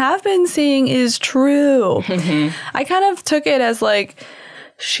what I have been seeing is true. I kind of took it as like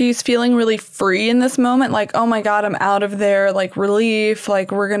she's feeling really free in this moment. Like, oh my God, I'm out of there. Like, relief.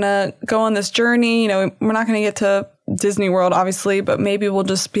 Like, we're going to go on this journey. You know, we're not going to get to Disney World, obviously, but maybe we'll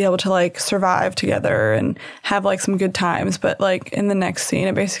just be able to like survive together and have like some good times. But like in the next scene,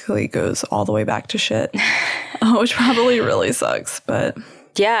 it basically goes all the way back to shit, which probably really sucks, but...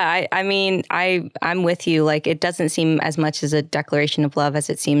 Yeah, I mean, I'm with you. Like, it doesn't seem as much as a declaration of love as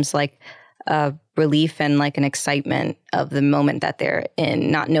it seems like a relief and like an excitement of the moment that they're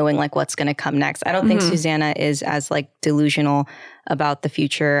in, not knowing like what's going to come next. I don't think Susanna is as like delusional about the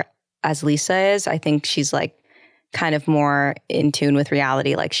future as Lisa is. I think she's like kind of more in tune with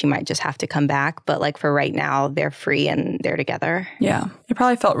reality. Like, she might just have to come back. But like for right now, they're free and they're together. Yeah. It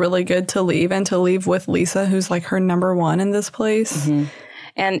probably felt really good to leave, and to leave with Lisa, who's like her number one in this place.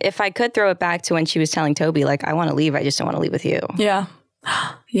 And if I could throw it back to when she was telling Toby, like, I want to leave, I just don't want to leave with you. Yeah.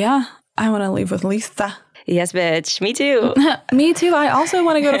 Yeah. I want to leave with Lisa. Yes, bitch. Me too. Me too. I also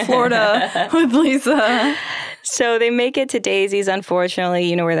want to go to Florida with Lisa. So they make it to Daisy's, unfortunately.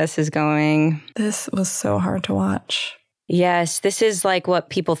 You know where this is going. This was so hard to watch. Yes, this is like what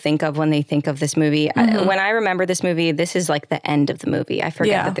people think of when they think of this movie. When I remember this movie, this is like the end of the movie. I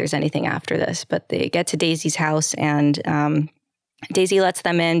forget that there's anything after this. But they get to Daisy's house, and Daisy lets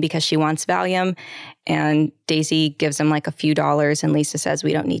them in because she wants Valium, and Daisy gives them like a few dollars, and Lisa says,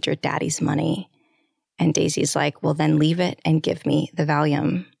 we don't need your daddy's money. And Daisy's like, well, then leave it and give me the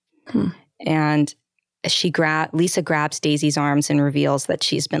Valium. And Lisa grabs Daisy's arms and reveals that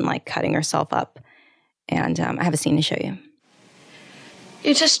she's been like cutting herself up. And I have a scene to show you.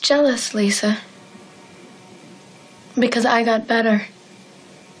 You're just jealous, Lisa. Because I got better.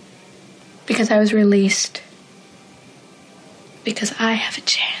 Because I was released. Because I have a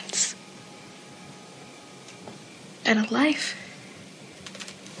chance at a life.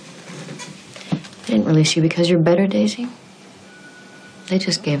 They didn't release you because you're better, Daisy. They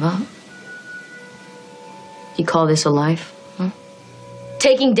just gave up. You call this a life, huh?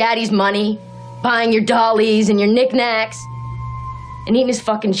 Taking Daddy's money, buying your dollies and your knickknacks, and eating his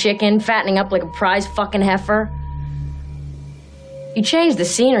fucking chicken, fattening up like a prize fucking heifer. You change the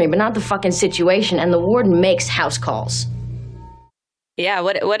scenery, but not the fucking situation, and the warden makes house calls. Yeah,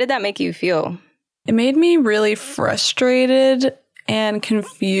 what did that make you feel? It made me really frustrated and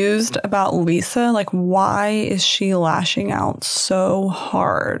confused about Lisa. Like, why is she lashing out so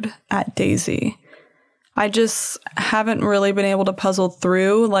hard at Daisy? I just haven't really been able to puzzle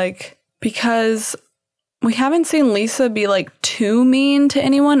through, like, because we haven't seen Lisa be like too mean to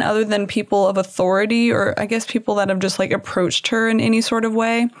anyone other than people of authority, or I guess people that have just like approached her in any sort of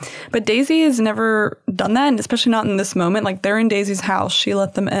way. But Daisy has never done that, and especially not in this moment. Like, they're in Daisy's house. She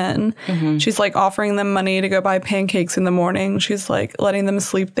let them in. Mm-hmm. She's like offering them money to go buy pancakes in the morning. She's like letting them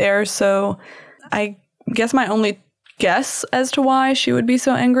sleep there. So I guess my only guess as to why she would be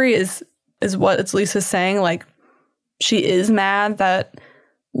so angry is what it's Lisa saying. Like, she is mad that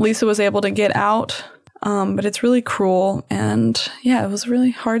Lisa was able to get out. But it's really cruel. And yeah, it was a really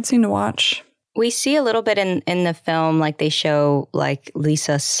hard scene to watch. We see a little bit in the film, like they show like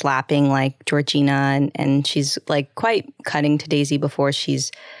Lisa slapping like Georgina, and she's like quite cutting to Daisy before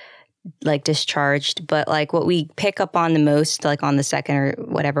she's like discharged. But like what we pick up on the most, like on the second or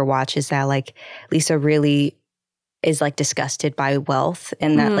whatever watch, is that like Lisa really is like disgusted by wealth,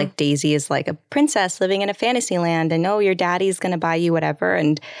 and that like Daisy is like a princess living in a fantasy land, and your daddy's going to buy you whatever.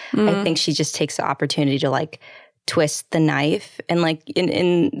 And I think she just takes the opportunity to like twist the knife. And like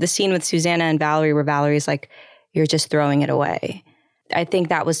in the scene with Susanna and Valerie, where Valerie's like, you're just throwing it away. I think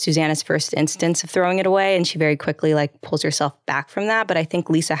that was Susanna's first instance of throwing it away, and she very quickly like pulls herself back from that. But I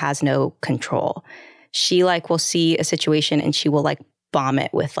think Lisa has no control. She like will see a situation and she will like bomb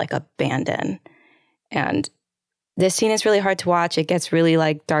it with like abandon. And this scene is really hard to watch. It gets really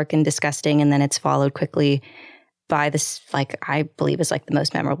like dark and disgusting, and then it's followed quickly by this, like, I believe is like the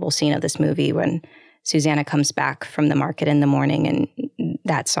most memorable scene of this movie, when Susanna comes back from the market in the morning and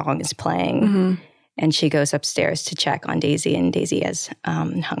that song is playing, and she goes upstairs to check on Daisy, and Daisy has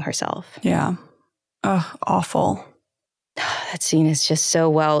hung herself. Yeah. Awful. That scene is just so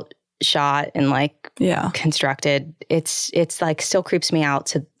well shot and like constructed. It's like still creeps me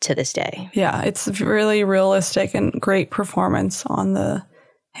out to this day. Yeah, it's really realistic and great performance on the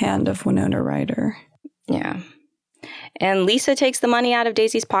hand of Winona Ryder. Yeah. And Lisa takes the money out of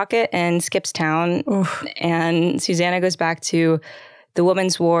Daisy's pocket and skips town. Oof. And Susanna goes back to the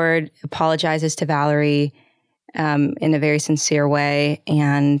women's ward, apologizes to Valerie in a very sincere way.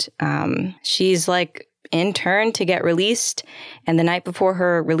 And she's like in turn to get released. And the night before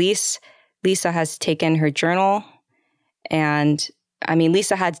her release, Lisa has taken her journal. And I mean,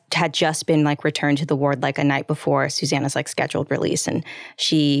 Lisa had just been like returned to the ward like a night before Susanna's like scheduled release. And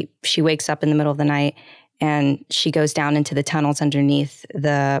she wakes up in the middle of the night and she goes down into the tunnels underneath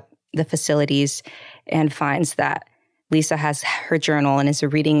the facilities and finds that Lisa has her journal and is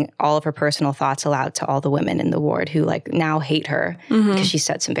reading all of her personal thoughts aloud to all the women in the ward who like now hate her because she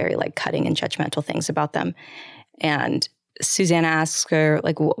said some very like cutting and judgmental things about them. And Susanna asks her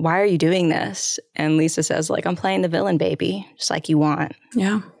like, why are you doing this? And Lisa says like, I'm playing the villain, baby, just like you want.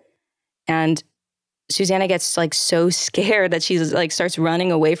 Yeah. And Susanna gets like so scared that she's like starts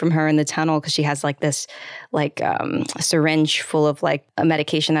running away from her in the tunnel because she has like this like syringe full of like a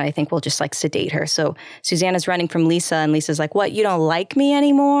medication that I think will just like sedate her. So Susanna's running from Lisa, and Lisa's like, what, you don't like me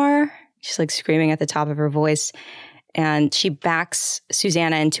anymore? She's like screaming at the top of her voice. And she backs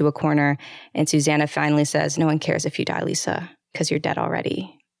Susanna into a corner, and Susanna finally says, no one cares if you die, Lisa, because you're dead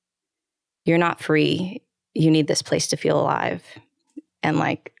already. You're not free. You need this place to feel alive. And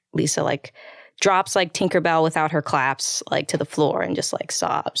like Lisa like drops like Tinkerbell without her claps like to the floor and just like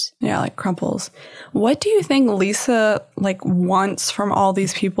sobs. Yeah, like crumples. What do you think Lisa like wants from all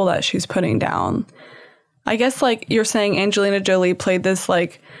these people that she's putting down? I guess like you're saying Angelina Jolie played this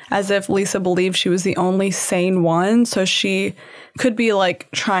like as if Lisa believed she was the only sane one. So she could be like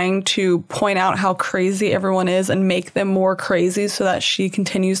trying to point out how crazy everyone is and make them more crazy so that she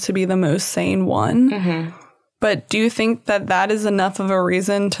continues to be the most sane one. Mm-hmm. But do you think that that is enough of a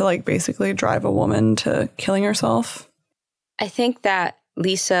reason to like basically drive a woman to killing herself? I think that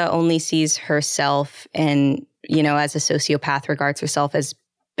Lisa only sees herself and, you know, as a sociopath, regards herself as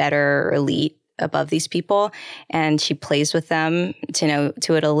better or elite above these people. And she plays with them to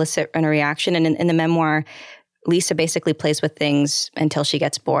elicit a reaction. And in the memoir, Lisa basically plays with things until she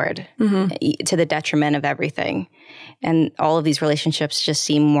gets bored to the detriment of everything. And all of these relationships just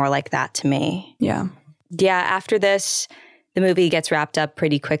seem more like that to me. Yeah. Yeah, after this, the movie gets wrapped up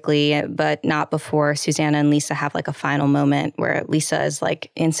pretty quickly, but not before Susanna and Lisa have like a final moment where Lisa is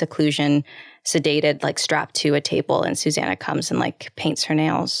like in seclusion, sedated, like strapped to a table, and Susanna comes and like paints her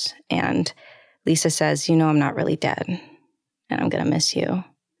nails. And Lisa says, you know, I'm not really dead and I'm going to miss you.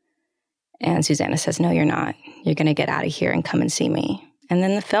 And Susanna says, no, you're not. You're going to get out of here and come and see me. And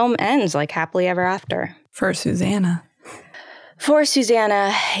then the film ends like happily ever after. For Susanna. For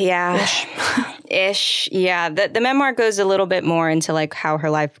Susanna, yeah. Ish. Yeah. The memoir goes a little bit more into like how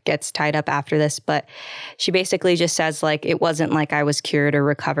her life gets tied up after this, but she basically just says like, it wasn't like I was cured or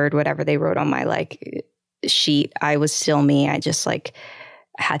recovered, whatever they wrote on my like sheet. I was still me. I just like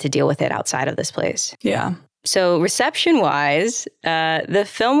had to deal with it outside of this place. Yeah. So reception-wise, the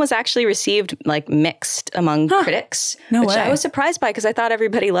film was actually received like mixed among critics, No which way. I was surprised by because I thought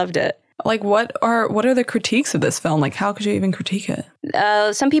everybody loved it. Like, what are the critiques of this film? Like, how could you even critique it?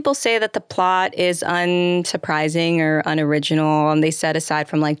 Some people say that the plot is unsurprising or unoriginal, and they said aside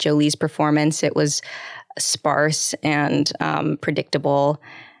from like Jolie's performance, it was sparse and predictable.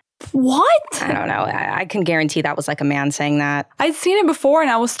 What? I don't know. I can guarantee that was like a man saying that. I'd seen it before,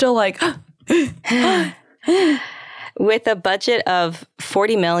 and I was still like, With a budget of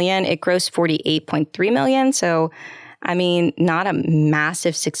 $40 million, it grossed $48.3 million. So, I mean, not a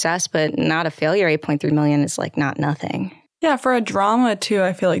massive success, but not a failure. $8.3 million is like not nothing. yeah, for a drama too,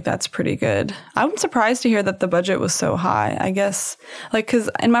 I feel like that's pretty good. I'm surprised to hear that the budget was so high. I guess, like, because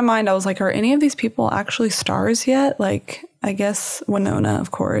in my mind, I was like, are any of these people actually stars yet? Like, I guess Winona, of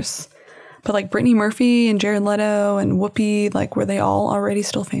course. But like Brittany Murphy and Jared Leto and Whoopi, like, were they all already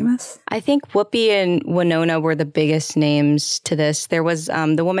still famous? I think Whoopi and Winona were the biggest names to this. There was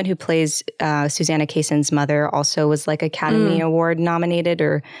the woman who plays Susanna Kaysen's mother also was like Academy Award nominated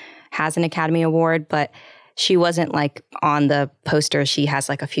or has an Academy Award, but she wasn't like on the poster. She has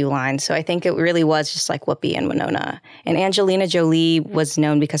like a few lines. So I think it really was just like Whoopi and Winona. And Angelina Jolie was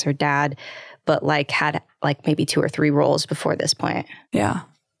known because her dad, but like had like maybe 2 or 3 roles before this point. Yeah.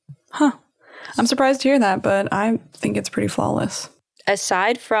 Huh. I'm surprised to hear that, but I think it's pretty flawless.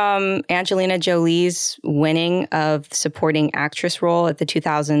 Aside from Angelina Jolie's winning of supporting actress role at the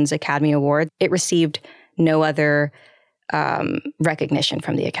 2000s Academy Award, it received no other recognition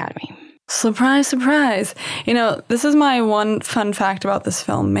from the Academy. Surprise, surprise. You know, this is my one fun fact about this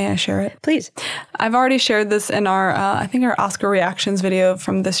film. May I share it? Please. I've already shared this in our, I think our Oscar reactions video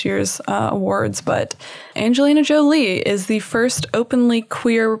from this year's awards, but Angelina Jolie is the first openly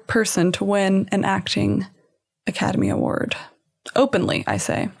queer person to win an acting Academy Award. Openly, I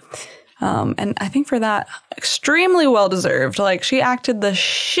say. And I think for that, extremely well-deserved. Like, she acted the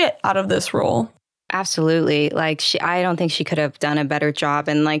shit out of this role. Absolutely. Like, I don't think she could have done a better job.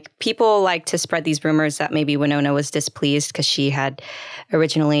 And like, people like to spread these rumors that maybe Winona was displeased because she had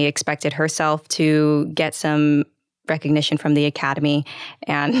originally expected herself to get some recognition from the Academy,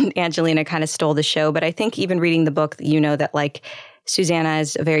 and Angelina kind of stole the show. But I think even reading the book, you know that like Susanna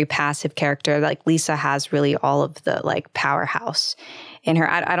is a very passive character. Like, Lisa has really all of the like powerhouse in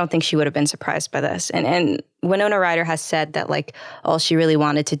her. I don't think she would have been surprised by this. And Winona Ryder has said that like all she really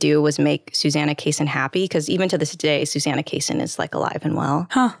wanted to do was make Susanna Kaysen happy, because even to this day, Susanna Kaysen is like alive and well.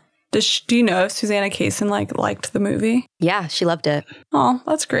 Huh. Do you know if Susanna Kaysen liked the movie? Yeah, she loved it. Oh,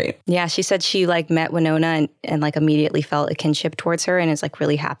 that's great. Yeah, she said she like met Winona and like immediately felt a kinship towards her and is like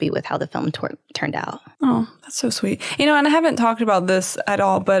really happy with how the film turned out. Oh, that's so sweet. You know, and I haven't talked about this at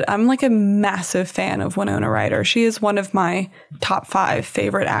all, but I'm like a massive fan of Winona Ryder. She is one of my top 5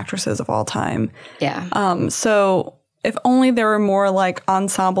 favorite actresses of all time. Yeah. So if only there were more like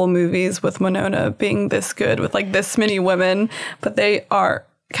ensemble movies with Winona being this good with like this many women, but they are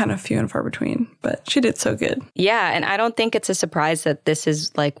kind of few and far between, but she did so good. Yeah, and I don't think it's a surprise that this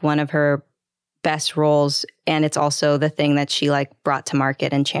is like one of her best roles, and it's also the thing that she like brought to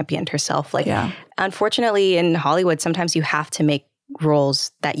market and championed herself. Like, Yeah. Unfortunately in Hollywood, sometimes you have to make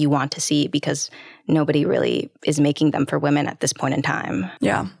roles that you want to see because nobody really is making them for women at this point in time.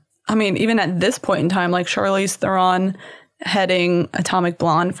 Yeah. I mean, even at this point in time, like Charlize Theron heading Atomic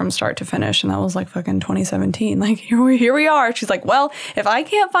Blonde from start to finish, and that was like fucking 2017. Like, here we are. She's like, well, if I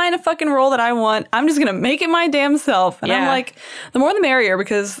can't find a fucking role that I want, I'm just gonna make it my damn self. And I'm like, the more the merrier,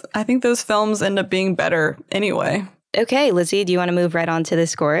 because I think those films end up being better anyway. Okay, Lizzie, do you want to move right on to the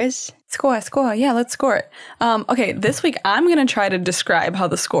scores? Score. Yeah, let's score it. Okay, this week I'm gonna try to describe how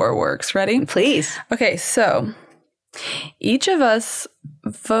the score works. Ready? Please. Okay, so each of us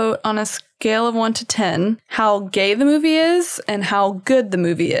vote on a scale of 1 to 10 how gay the movie is and how good the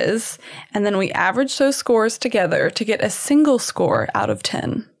movie is, and then we average those scores together to get a single score out of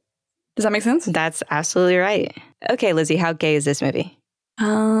 10. Does that make sense? That's absolutely right. Okay, Lizzie, how gay is this movie?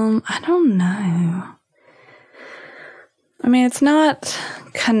 I don't know. I mean, it's not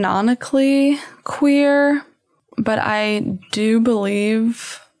canonically queer, but I do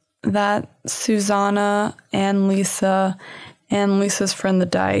believe that Susanna and Lisa and Lisa's friend the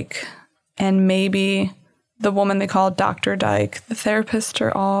Dyke and maybe the woman they call Dr. Dyke, the therapist,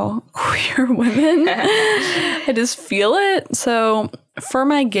 are all queer women. I just feel it. So for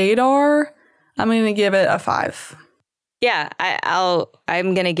my gaydar, I'm going to give it a 5. Yeah,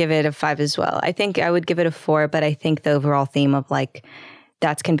 I'm going to give it a 5 as well. I think I would give it a 4, but I think the overall theme of like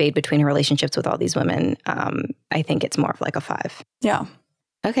that's conveyed between her relationships with all these women, I think it's more of like a 5. Yeah.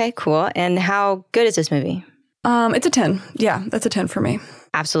 Okay, cool. And how good is this movie? It's a 10. Yeah, that's a 10 for me.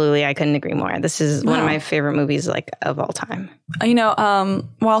 Absolutely. I couldn't agree more. This is one of my favorite movies of all time.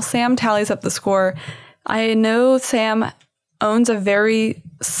 While Sam tallies up the score, I know Sam owns a very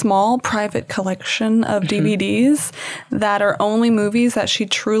small private collection of DVDs that are only movies that she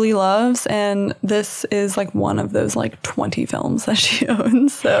truly loves. And this is like one of those like 20 films that she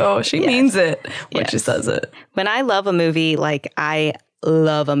owns. So she means it when she says it. When I love a movie, like I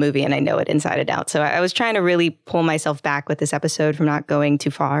love a movie and I know it inside and out. So I was trying to really pull myself back with this episode from not going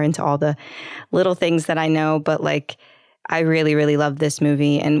too far into all the little things that I know. But like, I really, really love this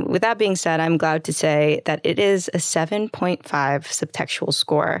movie. And with that being said, I'm glad to say that it is a 7.5 subtextual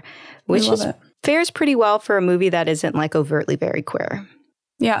score, which fares pretty well for a movie that isn't like overtly very queer.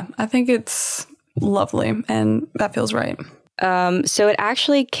 Yeah, I think it's lovely and that feels right. So it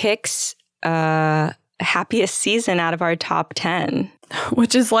actually kicks Happiest Season out of our top 10.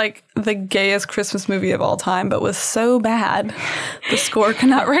 Which is like the gayest Christmas movie of all time, but was so bad, the score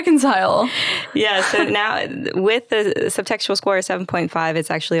cannot reconcile. Yeah, so now with the subtextual score of 7.5,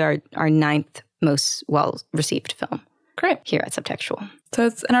 it's actually our ninth most well-received film. Great. Here at Subtextual. So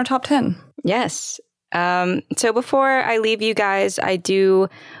it's in our top 10. Yes. So before I leave you guys, I do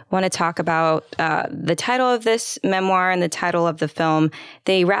want to talk about the title of this memoir and the title of the film.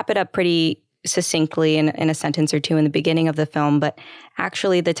 They wrap it up pretty succinctly in a sentence or two in the beginning of the film, but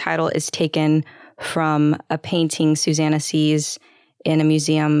actually the title is taken from a painting Susanna sees in a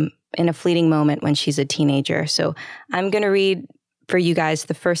museum in a fleeting moment when she's a teenager. So I'm going to read for you guys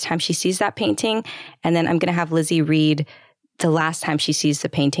the first time she sees that painting, and then I'm going to have Lizzie read the last time she sees the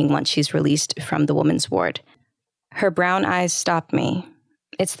painting once she's released from the women's ward. Her brown eyes stop me.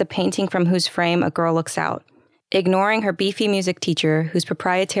 It's the painting from whose frame a girl looks out, ignoring her beefy music teacher whose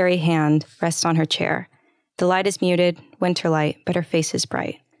proprietary hand rests on her chair. The light is muted, winter light, but her face is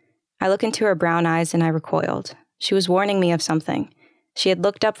bright. I look into her brown eyes and I recoiled. She was warning me of something. She had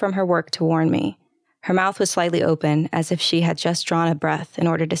looked up from her work to warn me. Her mouth was slightly open, as if she had just drawn a breath in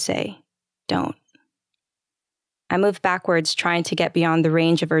order to say, "Don't." I moved backwards, trying to get beyond the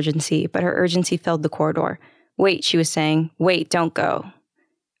range of urgency, but her urgency filled the corridor. "Wait," she was saying. "Wait, don't go."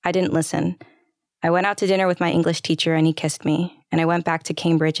 I didn't listen. I went out to dinner with my English teacher and he kissed me, and I went back to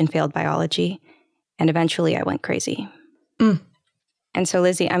Cambridge and failed biology, and eventually I went crazy. And so,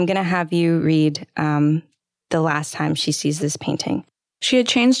 Lizzie, I'm going to have you read the last time she sees this painting. She had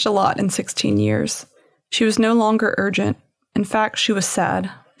changed a lot in 16 years. She was no longer urgent. In fact, she was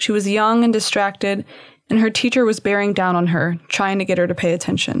sad. She was young and distracted, and her teacher was bearing down on her, trying to get her to pay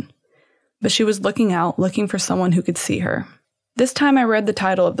attention. But she was looking out, looking for someone who could see her. This time I read the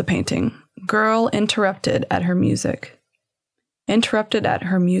title of the painting, Girl Interrupted at Her Music. Interrupted at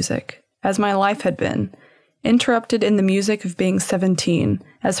her music, as my life had been. Interrupted in the music of being 17,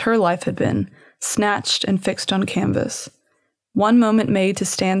 as her life had been, snatched and fixed on canvas. One moment made to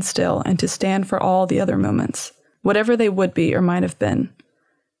stand still and to stand for all the other moments, whatever they would be or might have been.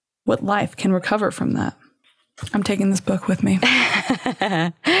 What life can recover from that? I'm taking this book with me.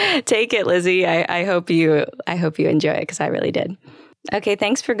 Take it, Lizzie. I hope you enjoy it, because I really did. Okay,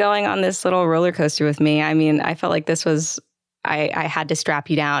 thanks for going on this little roller coaster with me. I mean, I felt like this was, I had to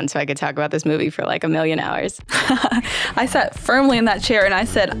strap you down so I could talk about this movie for like a million hours. I sat firmly in that chair and I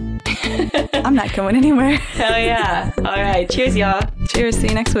said, I'm not going anywhere. Hell yeah. All right. Cheers, y'all. Cheers. See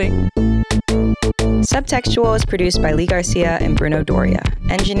you next week. Subtextual is produced by Lee Garcia and Bruno Doria.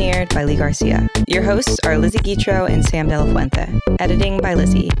 Engineered by Lee Garcia. Your hosts are Lizzie Guitro and Sam De La Fuente. Editing by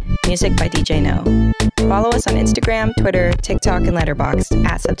Lizzie. Music by DJ No. Follow us on Instagram, Twitter, TikTok, and Letterboxd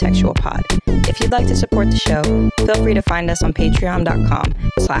at SubtextualPod. If you'd like to support the show, feel free to find us on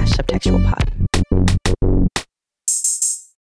patreon.com/subtextualpod.